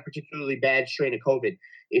somebody had a particularly bad strain of COVID,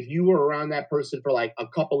 if you were around that person for like a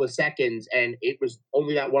couple of seconds and it was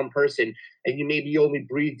only that one person, and you maybe only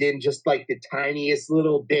breathed in just like the tiniest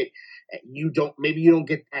little bit, you don't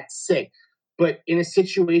get that sick. But in a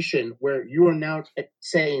situation where you are now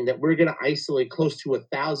saying that we're going to isolate close to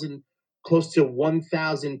 1,000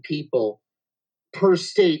 people per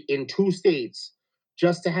state in 2 states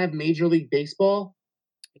just to have Major League Baseball,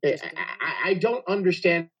 I don't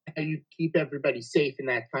understand how you keep everybody safe in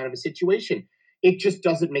that kind of a situation. It just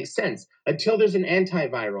doesn't make sense until there's an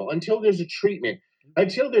antiviral, until there's a treatment,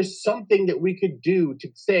 until there's something that we could do to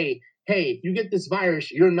say, hey, if you get this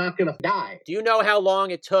virus, you're not going to die. Do you know how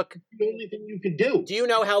long it took? The only thing you could do. Do you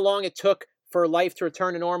know how long it took for life to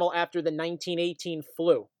return to normal after the 1918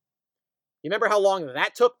 flu? You remember how long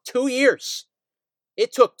that took? 2 years.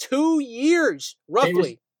 It took 2 years,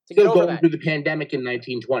 roughly, to get over still going that. through the pandemic in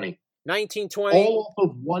 1920. 1920. All off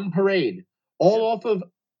of one parade. All off of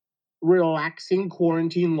relaxing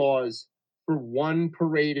quarantine laws for one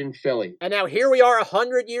parade in Philly. And now here we are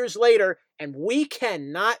 100 years later, and we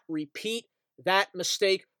cannot repeat that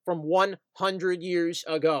mistake from 100 years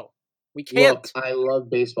ago. We can't. Look, I love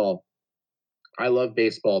baseball. I love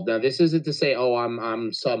baseball. Now, this isn't to say, oh,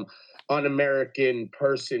 I'm some un-American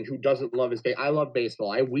person who doesn't love his baseball. I love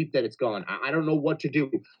baseball. I weep that it's gone. I don't know what to do.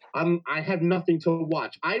 I have nothing to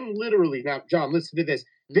watch. I'm literally now, John. Listen to this.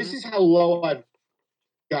 This is how low I've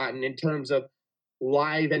gotten in terms of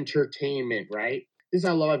live entertainment. Right? This is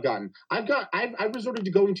how low I've gotten. I've resorted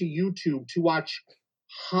to going to YouTube to watch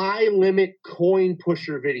high limit coin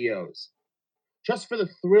pusher videos. Just for the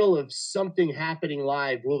thrill of something happening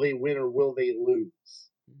live. Will they win or will they lose?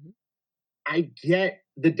 I get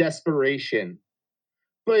the desperation.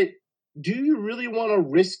 But do you really want to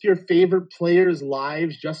risk your favorite players'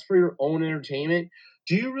 lives just for your own entertainment?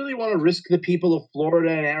 Do you really want to risk the people of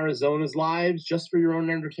Florida and Arizona's lives just for your own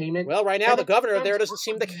entertainment? Well, right now, the governor there doesn't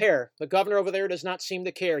seem to care. The governor over there does not seem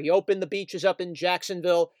to care. He opened the beaches up in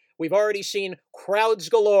Jacksonville. We've already seen crowds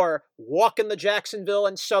galore walking the Jacksonville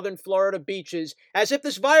and southern Florida beaches as if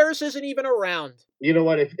this virus isn't even around. You know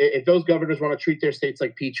what? If those governors want to treat their states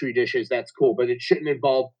like petri dishes, that's cool. But it shouldn't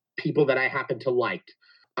involve people that I happen to like.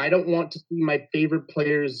 I don't want to see my favorite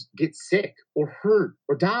players get sick or hurt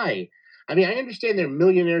or die. I mean, I understand they're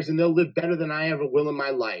millionaires and they'll live better than I ever will in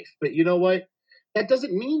my life. But you know what? That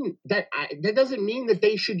doesn't mean that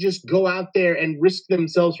they should just go out there and risk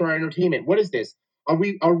themselves for our entertainment. What is this? Are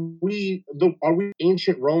we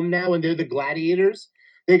ancient Rome now and they're the gladiators?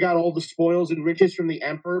 They got all the spoils and riches from the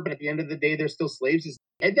emperor, but at the end of the day, they're still slaves.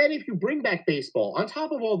 And then if you bring back baseball, on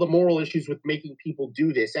top of all the moral issues with making people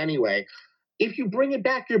do this anyway, if you bring it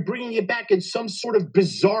back, you're bringing it back in some sort of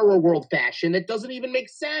bizarre world fashion that doesn't even make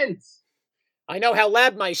sense. I know how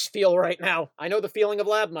lab mice feel right now. I know the feeling of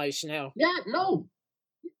lab mice now. Yeah, no,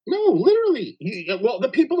 literally. Well, the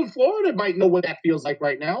people in Florida might know what that feels like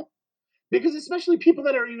right now. Because especially people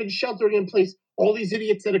that are even sheltering in place, all these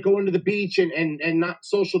idiots that are going to the beach and not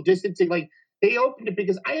social distancing, like they opened it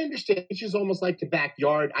because I understand beach is almost like the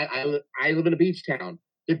backyard. I live in a beach town.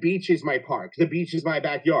 The beach is my park. The beach is my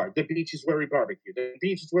backyard. The beach is where we barbecue. The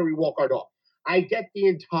beach is where we walk our dog. I get the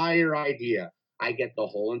entire idea. I get the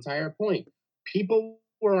whole entire point. People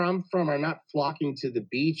where I'm from are not flocking to the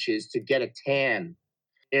beaches to get a tan.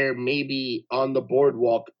 They're maybe on the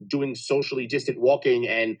boardwalk doing socially distant walking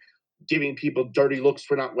and giving people dirty looks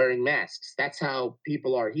for not wearing masks. That's how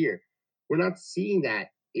people are here. We're not seeing that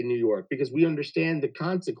in New York because we understand the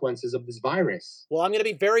consequences of this virus. Well, I'm going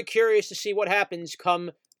to be very curious to see what happens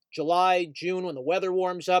come July, June, when the weather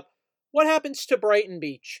warms up. What happens to Brighton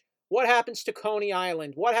Beach? What happens to Coney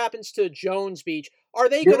Island? What happens to Jones Beach? Are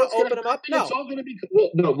they going to open them up? No. It's all going to be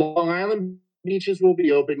no. Long Island beaches will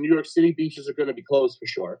be open. New York City beaches are going to be closed for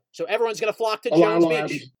sure. So everyone's going to flock to Jones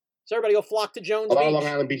Beach. So everybody will flock to Jones Beach. A lot of Long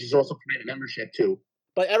Island beaches are also private membership too.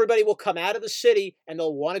 But everybody will come out of the city and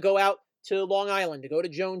they'll want to go out to Long Island, to go to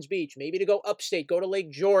Jones Beach, maybe to go upstate, go to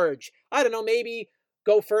Lake George. I don't know, maybe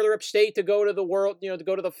go further upstate to go to the to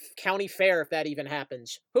go to the county fair if that even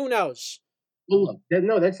happens. Who knows? Look,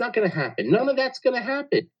 no, that's not going to happen. None of that's going to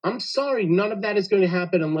happen. I'm sorry, none of that is going to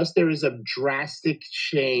happen unless there is a drastic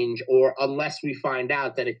change or unless we find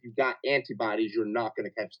out that if you've got antibodies, you're not going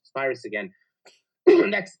to catch this virus again.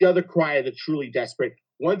 That's the other cry of the truly desperate.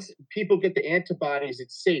 Once people get the antibodies,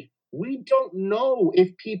 it's safe. We don't know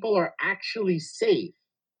if people are actually safe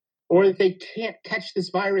or if they can't catch this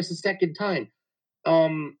virus a second time.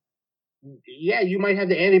 Yeah, you might have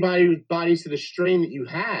the antibodies to the strain that you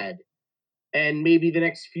had, and maybe the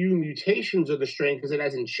next few mutations of the strain because it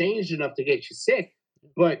hasn't changed enough to get you sick.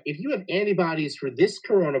 But if you have antibodies for this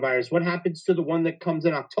coronavirus, what happens to the one that comes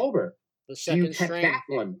in October? The second strain. That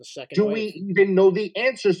one? The second do wave. We even know the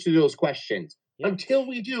answers to those questions? Yep. Until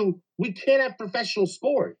we do, we can't have professional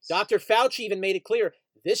sports. Dr. Fauci even made it clear,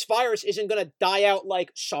 this virus isn't going to die out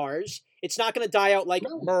like SARS. It's not going to die out like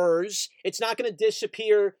MERS. It's not going to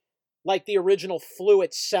disappear like the original flu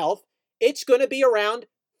itself. It's going to be around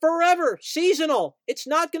forever, seasonal. It's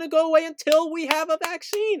not going to go away until we have a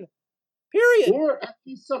vaccine. Period. Or at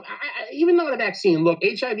least even not a vaccine. Look,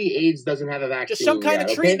 HIV/AIDS doesn't have a vaccine Just some kind yet, of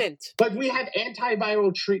okay? treatment. But we have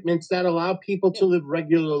antiviral treatments that allow people to live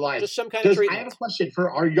regular lives. Just some kind of treatment. I have a question for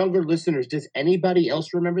our younger listeners. Does anybody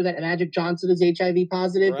else remember that Magic Johnson is HIV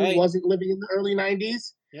positive who wasn't living in the early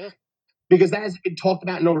 90s? Yeah. Because that hasn't been talked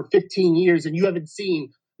about in over 15 years, and you haven't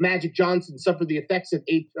seen Magic Johnson suffer the effects of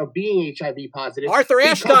being HIV positive. Arthur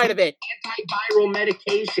Ashe died of it. Antiviral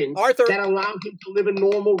medications that allow him to live a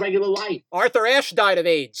normal, regular life. Arthur Ashe died of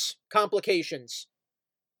AIDS complications.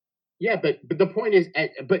 Yeah, but the point is,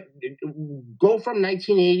 but go from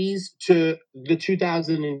 1980s to the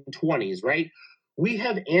 2020s, right? We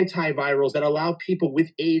have antivirals that allow people with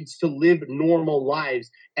AIDS to live normal lives.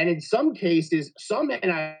 And in some cases, some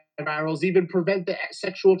antivirals even prevent the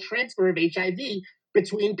sexual transfer of HIV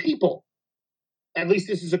between people. At least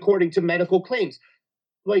this is according to medical claims.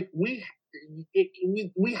 Like we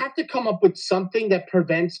have to come up with something that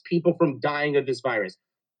prevents people from dying of this virus.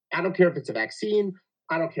 I don't care if it's a vaccine.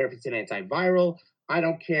 I don't care if it's an antiviral. I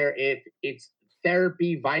don't care if it's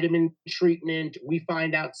therapy, vitamin treatment. We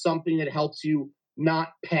find out something that helps you not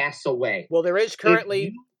pass away. Well, there is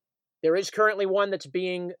currently one that's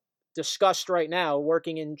being discussed right now,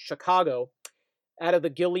 working in Chicago, out of the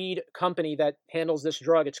Gilead company that handles this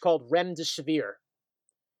drug. It's called Remdesivir,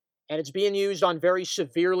 and it's being used on very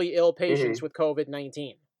severely ill patients with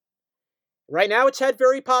COVID-19. Right now, it's had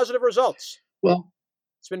very positive results. Well,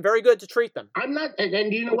 it's been very good to treat them. I'm not,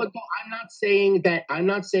 and you know what? I'm not saying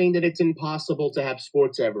that it's impossible to have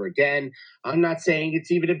sports ever again. I'm not saying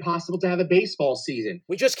it's even impossible to have a baseball season.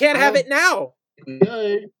 We just can't have it now.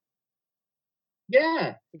 Good.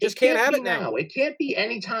 Yeah, we just can't have it now. It can't be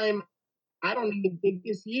anytime. I don't even think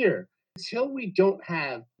this year, until we don't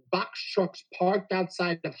have box trucks parked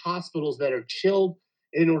outside of hospitals that are chilled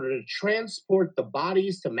in order to transport the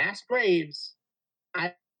bodies to mass graves.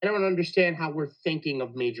 I don't understand how we're thinking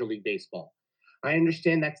of Major League Baseball. I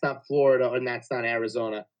understand that's not Florida and that's not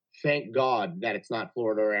Arizona. Thank God that it's not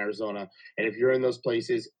Florida or Arizona. And if you're in those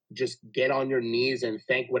places, just get on your knees and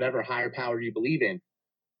thank whatever higher power you believe in.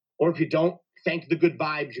 Or if you don't, thank the good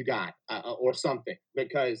vibes you got or something,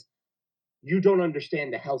 because you don't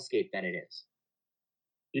understand the hellscape that it is.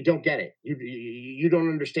 You don't get it. You don't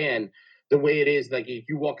understand the way it is. Like if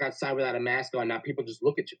you walk outside without a mask on, now people just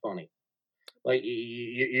look at you funny. Like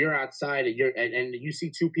you're outside and you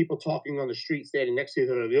see two people talking on the street standing next to each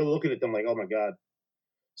other. You're looking at them like, oh my God.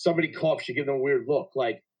 Somebody coughs, you give them a weird look.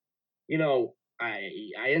 Like, you know,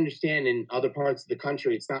 I understand in other parts of the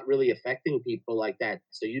country it's not really affecting people like that,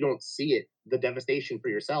 so you don't see it, the devastation for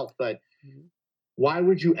yourself. But why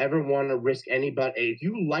would you ever want to risk anybody? If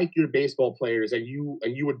you like your baseball players and you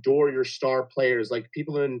adore your star players, like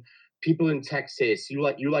people in Texas, you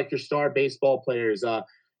like your star baseball players.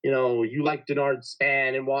 You know, you like Denard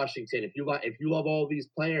Span in Washington. If you love all these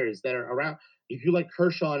players that are around, if you like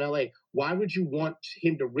Kershaw in LA, why would you want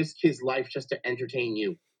him to risk his life just to entertain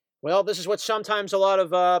you? Well, this is what sometimes a lot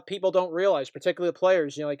of people don't realize, particularly the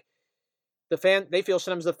players. You know, like they feel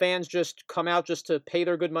sometimes the fans just come out just to pay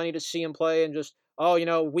their good money to see him play and just, oh, you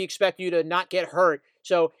know, we expect you to not get hurt.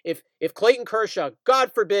 So if Clayton Kershaw,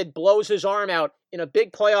 God forbid, blows his arm out in a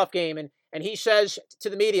big playoff game and he says to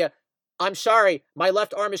the media, I'm sorry, my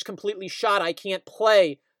left arm is completely shot, I can't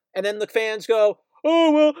play. And then the fans go,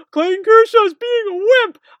 oh, well, Clayton Kershaw's being a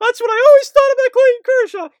wimp. That's what I always thought about Clayton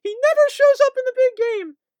Kershaw. He never shows up in the big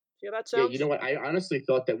game. See how that sounds? Yeah, you know what? I honestly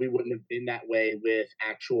thought that we wouldn't have been that way with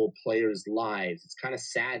actual players' lives. It's kind of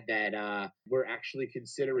sad that we're actually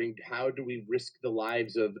considering how do we risk the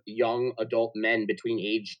lives of young adult men between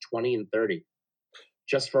age 20 and 30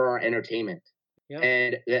 just for our entertainment. Yeah.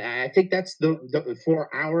 And I think that's the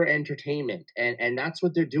for our entertainment. And that's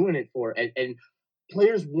what they're doing it for. And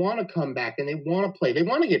players want to come back and they want to play. They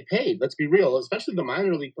want to get paid. Let's be real. Especially the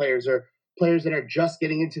minor league players are players that are just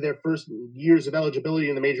getting into their first years of eligibility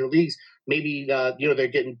in the major leagues. Maybe they're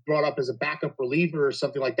getting brought up as a backup reliever or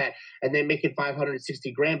something like that, and they make it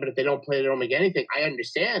 $560,000. But if they don't play, they don't make anything. I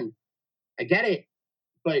understand. I get it.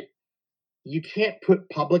 But you can't put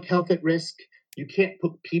public health at risk. You can't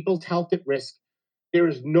put people's health at risk. There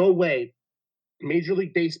is no way Major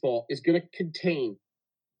League Baseball is going to contain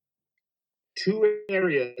two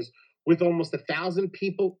areas with almost 1,000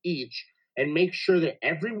 people each and make sure that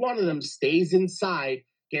every one of them stays inside,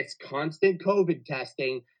 gets constant COVID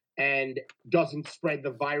testing, and doesn't spread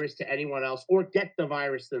the virus to anyone else or get the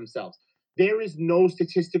virus themselves. There is no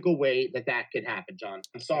statistical way that could happen, John.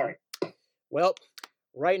 I'm sorry. Well,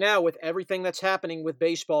 right now, with everything that's happening with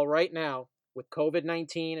baseball right now, with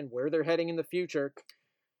COVID-19 and where they're heading in the future,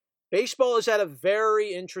 baseball is at a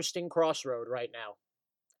very interesting crossroad right now.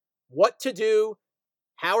 What to do,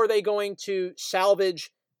 How are they going to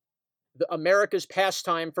salvage America's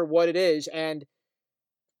pastime for what it is? And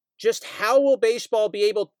just how will baseball be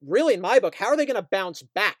able, really in my book, how are they going to bounce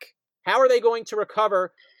back? How are they going to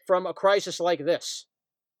recover from a crisis like this?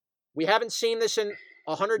 We haven't seen this in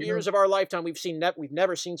 100 years of our lifetime. We've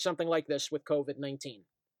never seen something like this with COVID-19.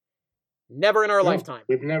 Never in our lifetime.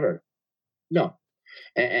 We've never. No.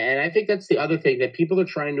 And I think that's the other thing, that people are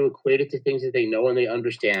trying to equate it to things that they know and they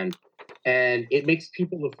understand. And it makes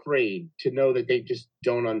people afraid to know that they just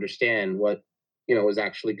don't understand what, is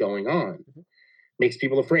actually going on. Mm-hmm. Makes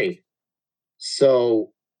people afraid.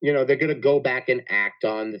 So, they're going to go back and act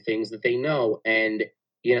on the things that they know. And,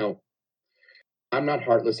 I'm not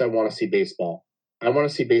heartless. I want to see baseball. I want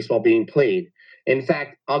to see baseball being played. In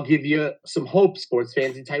fact, I'll give you some hope, sports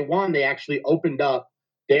fans. In Taiwan, they actually opened up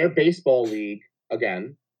their baseball league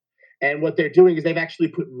again. And what they're doing is they've actually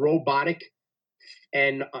put robotic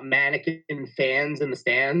and mannequin fans in the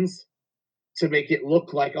stands to make it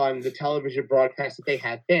look like on the television broadcast that they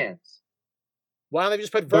have fans. Why don't they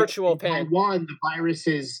just put virtual fans? Taiwan,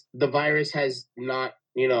 the virus has not,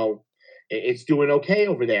 it's doing okay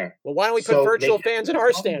over there. Well, why don't we put virtual fans in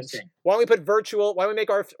our stands? Why don't we make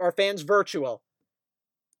our fans virtual?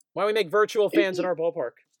 Why don't we make virtual fans in our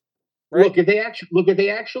ballpark? Right? If it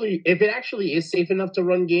actually is safe enough to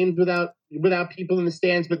run games without people in the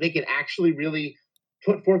stands, but they can actually really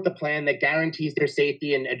put forth a plan that guarantees their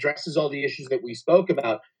safety and addresses all the issues that we spoke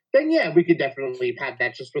about, then yeah, we could definitely have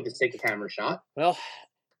that just for the sake of camera shot. Well,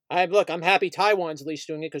 I'm happy Taiwan's at least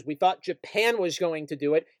doing it, because we thought Japan was going to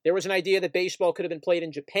do it. There was an idea that baseball could have been played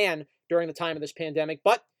in Japan during the time of this pandemic,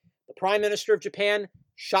 but the Prime Minister of Japan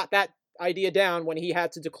shot that idea down when he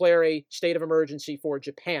had to declare a state of emergency for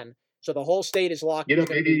Japan. So the whole state is locked.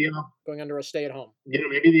 Going under a stay-at-home.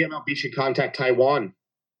 Maybe the MLB should contact Taiwan.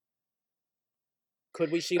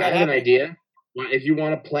 Could we see that happen? I have an idea. If you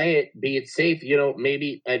want to play it, be it safe,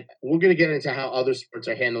 maybe we're going to get into how other sports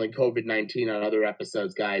are handling COVID-19 on other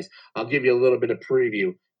episodes, guys. I'll give you a little bit of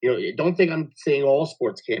preview. Don't think I'm saying all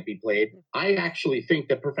sports can't be played. I actually think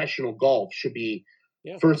that professional golf should be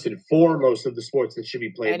first and foremost of the sports that should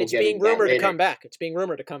be played. And it's being rumored to come back. It's being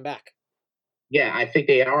rumored to come back. Yeah, I think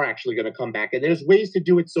they are actually going to come back. And there's ways to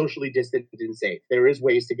do it socially distant and safe. There is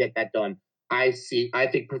ways to get that done. I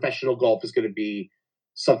think professional golf is going to be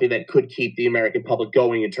something that could keep the American public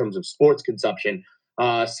going in terms of sports consumption.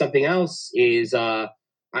 Something else is, I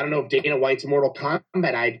don't know if Dana White's Mortal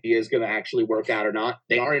Kombat idea is going to actually work out or not.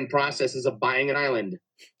 They are in processes of buying an island.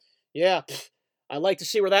 Yeah, I'd like to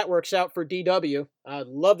see where that works out for DW. I'd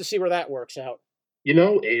love to see where that works out.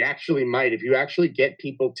 It actually might. If you actually get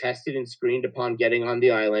people tested and screened upon getting on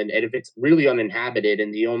the island, and if it's really uninhabited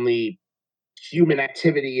and the only human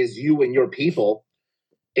activity is you and your people,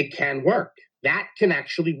 it can work. That can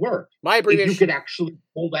actually work. My abbreviation. If you could actually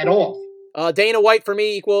pull that off. Dana White for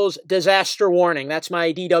me equals disaster warning. That's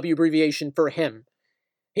my DW abbreviation for him.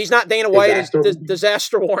 He's not Dana White. It's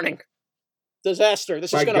disaster warning. Disaster.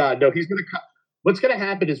 This is God, no. He's going to. What's going to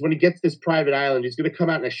happen is when he gets this private island, he's going to come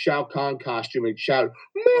out in a Shao Kahn costume and shout,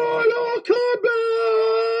 "Mortal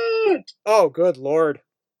Kombat!" Oh, good Lord.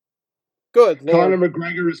 Good Lord. Conor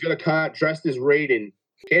McGregor is going to come out dressed as Raiden.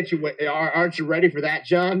 Aren't you ready for that,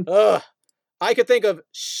 John? I could think of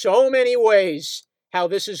so many ways how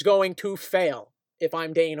this is going to fail if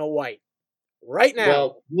I'm Dana White. Right now.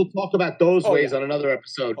 Well, we'll talk about those ways on another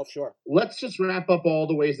episode. Oh, sure. Let's just wrap up all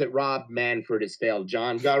the ways that Rob Manfred has failed.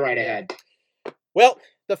 John, go right ahead. Well,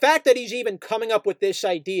 the fact that he's even coming up with this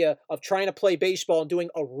idea of trying to play baseball and doing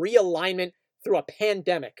a realignment through a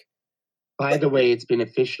pandemic. By the way, it's been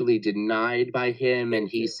officially denied by him, and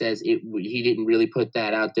he says he didn't really put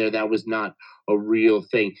that out there. That was not a real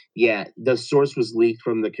thing. Yeah, the source was leaked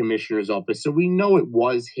from the commissioner's office, so we know it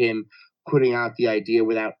was him putting out the idea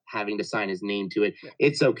without having to sign his name to it. Yeah.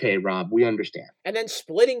 It's okay, Rob. We understand. And then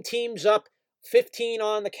splitting teams up, 15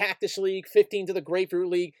 on the Cactus League, 15 to the Grapefruit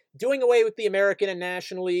League, doing away with the American and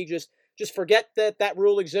National League, just forget that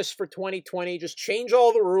rule exists for 2020. Just change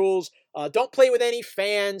all the rules. Don't play with any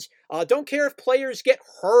fans. Don't care if players get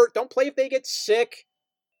hurt. Don't play if they get sick.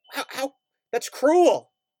 How? That's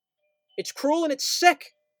cruel. It's cruel and it's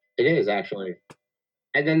sick. It is, actually.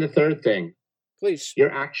 And then the third thing. Please.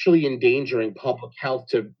 You're actually endangering public health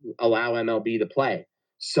to allow MLB to play.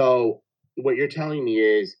 So what you're telling me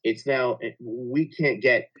is we can't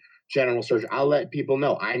get general surgery. I'll let people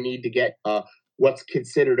know I need to get what's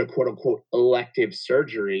considered a quote-unquote elective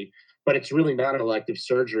surgery, but it's really not an elective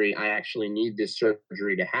surgery. I actually need this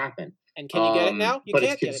surgery to happen. And can you get it now? But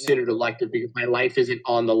it's considered elective because my life isn't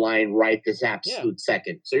on the line right this absolute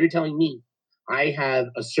second. So you're telling me I have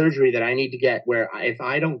a surgery that I need to get where if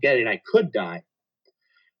I don't get it, I could die.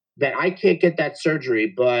 that I can't get that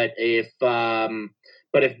surgery, but if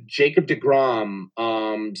Jacob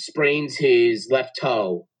deGrom sprains his left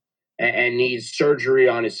toe and needs surgery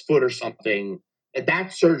on his foot or something,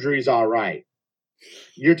 that surgery is all right.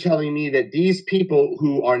 You're telling me that these people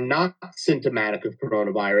who are not symptomatic of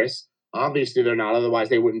coronavirus, obviously they're not, otherwise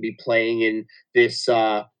they wouldn't be playing in this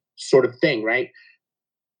sort of thing, right?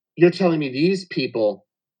 You're telling me these people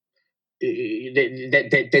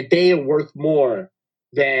that they are worth more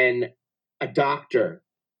than a doctor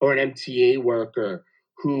or an MTA worker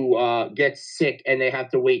who gets sick and they have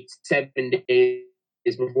to wait 7 days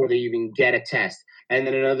before they even get a test, and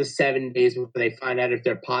then another 7 days before they find out if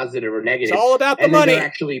they're positive or negative. It's all about the and then money. They're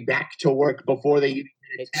actually back to work before they even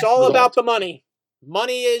get a It's test all result. about the money.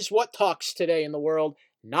 Money is what talks today in the world,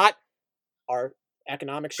 not our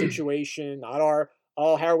economic situation, not our,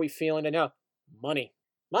 how are we feeling? And no, money.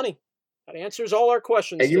 Money. That answers all our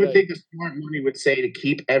questions And you today. would think a smart money would say to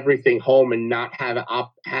keep everything home and not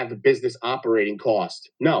have a business operating cost.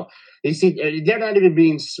 No, you see, they're not even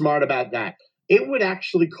being smart about that. It would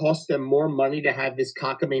actually cost them more money to have this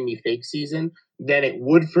cockamamie fake season than it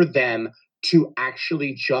would for them to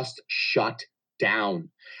actually just shut down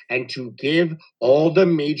and to give all the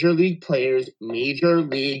major league players major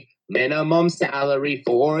league minimum salary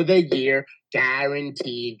for the year,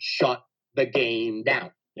 guaranteed, shut the game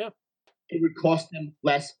down. Yeah. It would cost them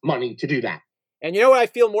less money to do that. And you know what I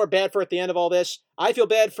feel more bad for at the end of all this? I feel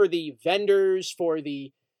bad for the vendors, for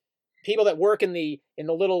the people that work in the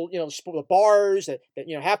little, the bars that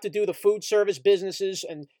have to do the food service businesses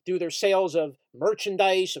and do their sales of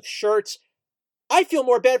merchandise, of shirts. I feel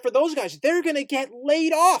more bad for those guys. They're going to get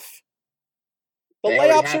laid off. The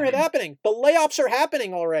layoffs are happening. The layoffs are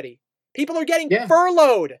happening already. People are getting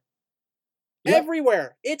furloughed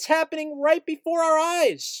everywhere. It's happening right before our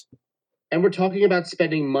eyes. And we're talking about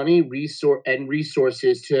spending money,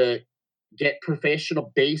 resources to get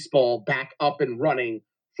professional baseball back up and running.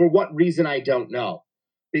 For what reason, I don't know.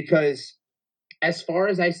 Because as far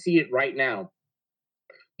as I see it right now,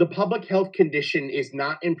 the public health condition is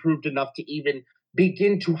not improved enough to even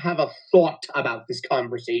begin to have a thought about this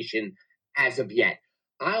conversation as of yet.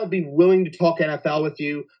 I'll be willing to talk NFL with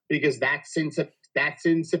you because that's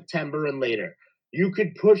in September and later. You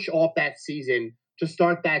could push off that season to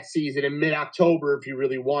start that season in mid-October if you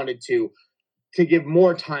really wanted to give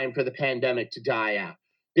more time for the pandemic to die out.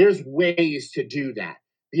 There's ways to do that.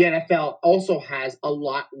 The NFL also has a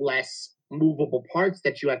lot less movable parts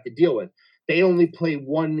that you have to deal with. They only play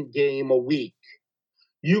one game a week.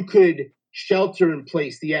 You could shelter in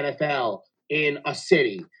place the NFL in a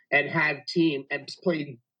city and have team and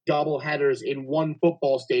play double headers in one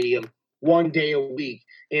football stadium 1 day a week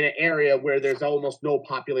in an area where there's almost no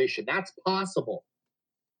population. That's possible.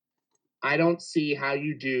 I don't see how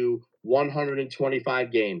you do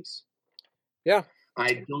 125 games. Yeah.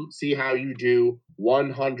 I don't see how you do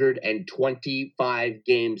 125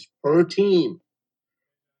 games per team.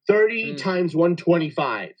 30 times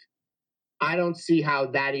 125. I don't see how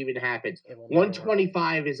that even happens.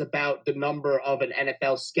 125 is about the number of an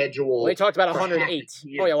NFL schedule. Well, they talked about 108.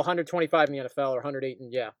 Oh, yeah, 125 in the NFL or 108.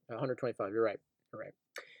 125. You're right.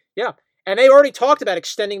 Yeah. And they already talked about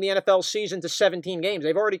extending the NFL season to 17 games.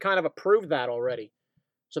 They've already kind of approved that already.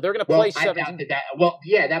 So they're going to play 17.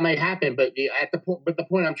 That might happen, but the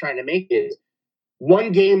point I'm trying to make is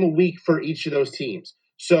one game a week for each of those teams.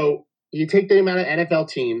 So you take the amount of NFL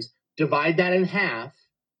teams, divide that in half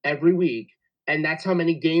every week, and that's how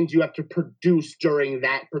many games you have to produce during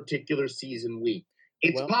that particular season week.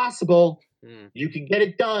 It's possible. You could get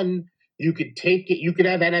it done. You could take it. You could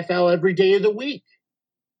have NFL every day of the week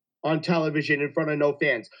on television in front of no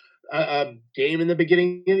fans. A game in the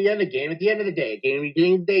beginning and the end, a game at the end of the day, a game at the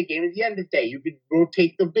beginning of the day, a game at the end of the day. You could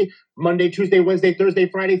rotate the Monday, Tuesday, Wednesday, Thursday,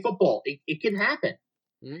 Friday football. It can happen.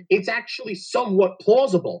 It's actually somewhat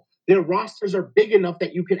plausible. Their rosters are big enough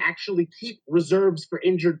that you can actually keep reserves for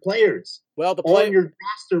injured players on your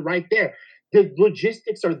roster right there. The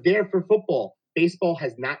logistics are there for football. Baseball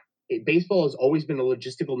has always been a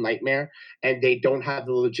logistical nightmare, and they don't have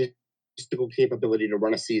the logistical capability to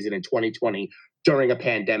run a season in 2020 during a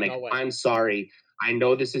pandemic. No, I'm sorry. I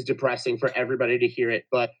know this is depressing for everybody to hear it,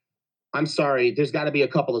 but I'm sorry. There's got to be a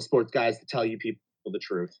couple of sports guys to tell you people the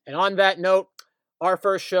truth. And on that note, our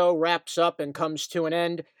first show wraps up and comes to an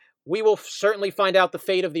end. We will certainly find out the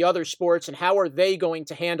fate of the other sports and how are they going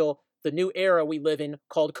to handle the new era we live in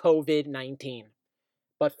called COVID-19.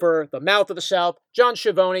 But for the Mouth of the South, John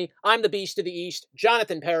Schiavone, I'm the Beast of the East,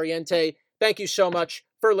 Jonathan Pariente. Thank you so much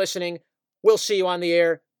for listening. We'll see you on the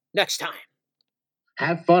air next time.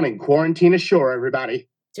 Have fun in quarantine ashore, everybody.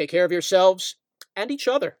 Take care of yourselves and each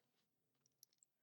other.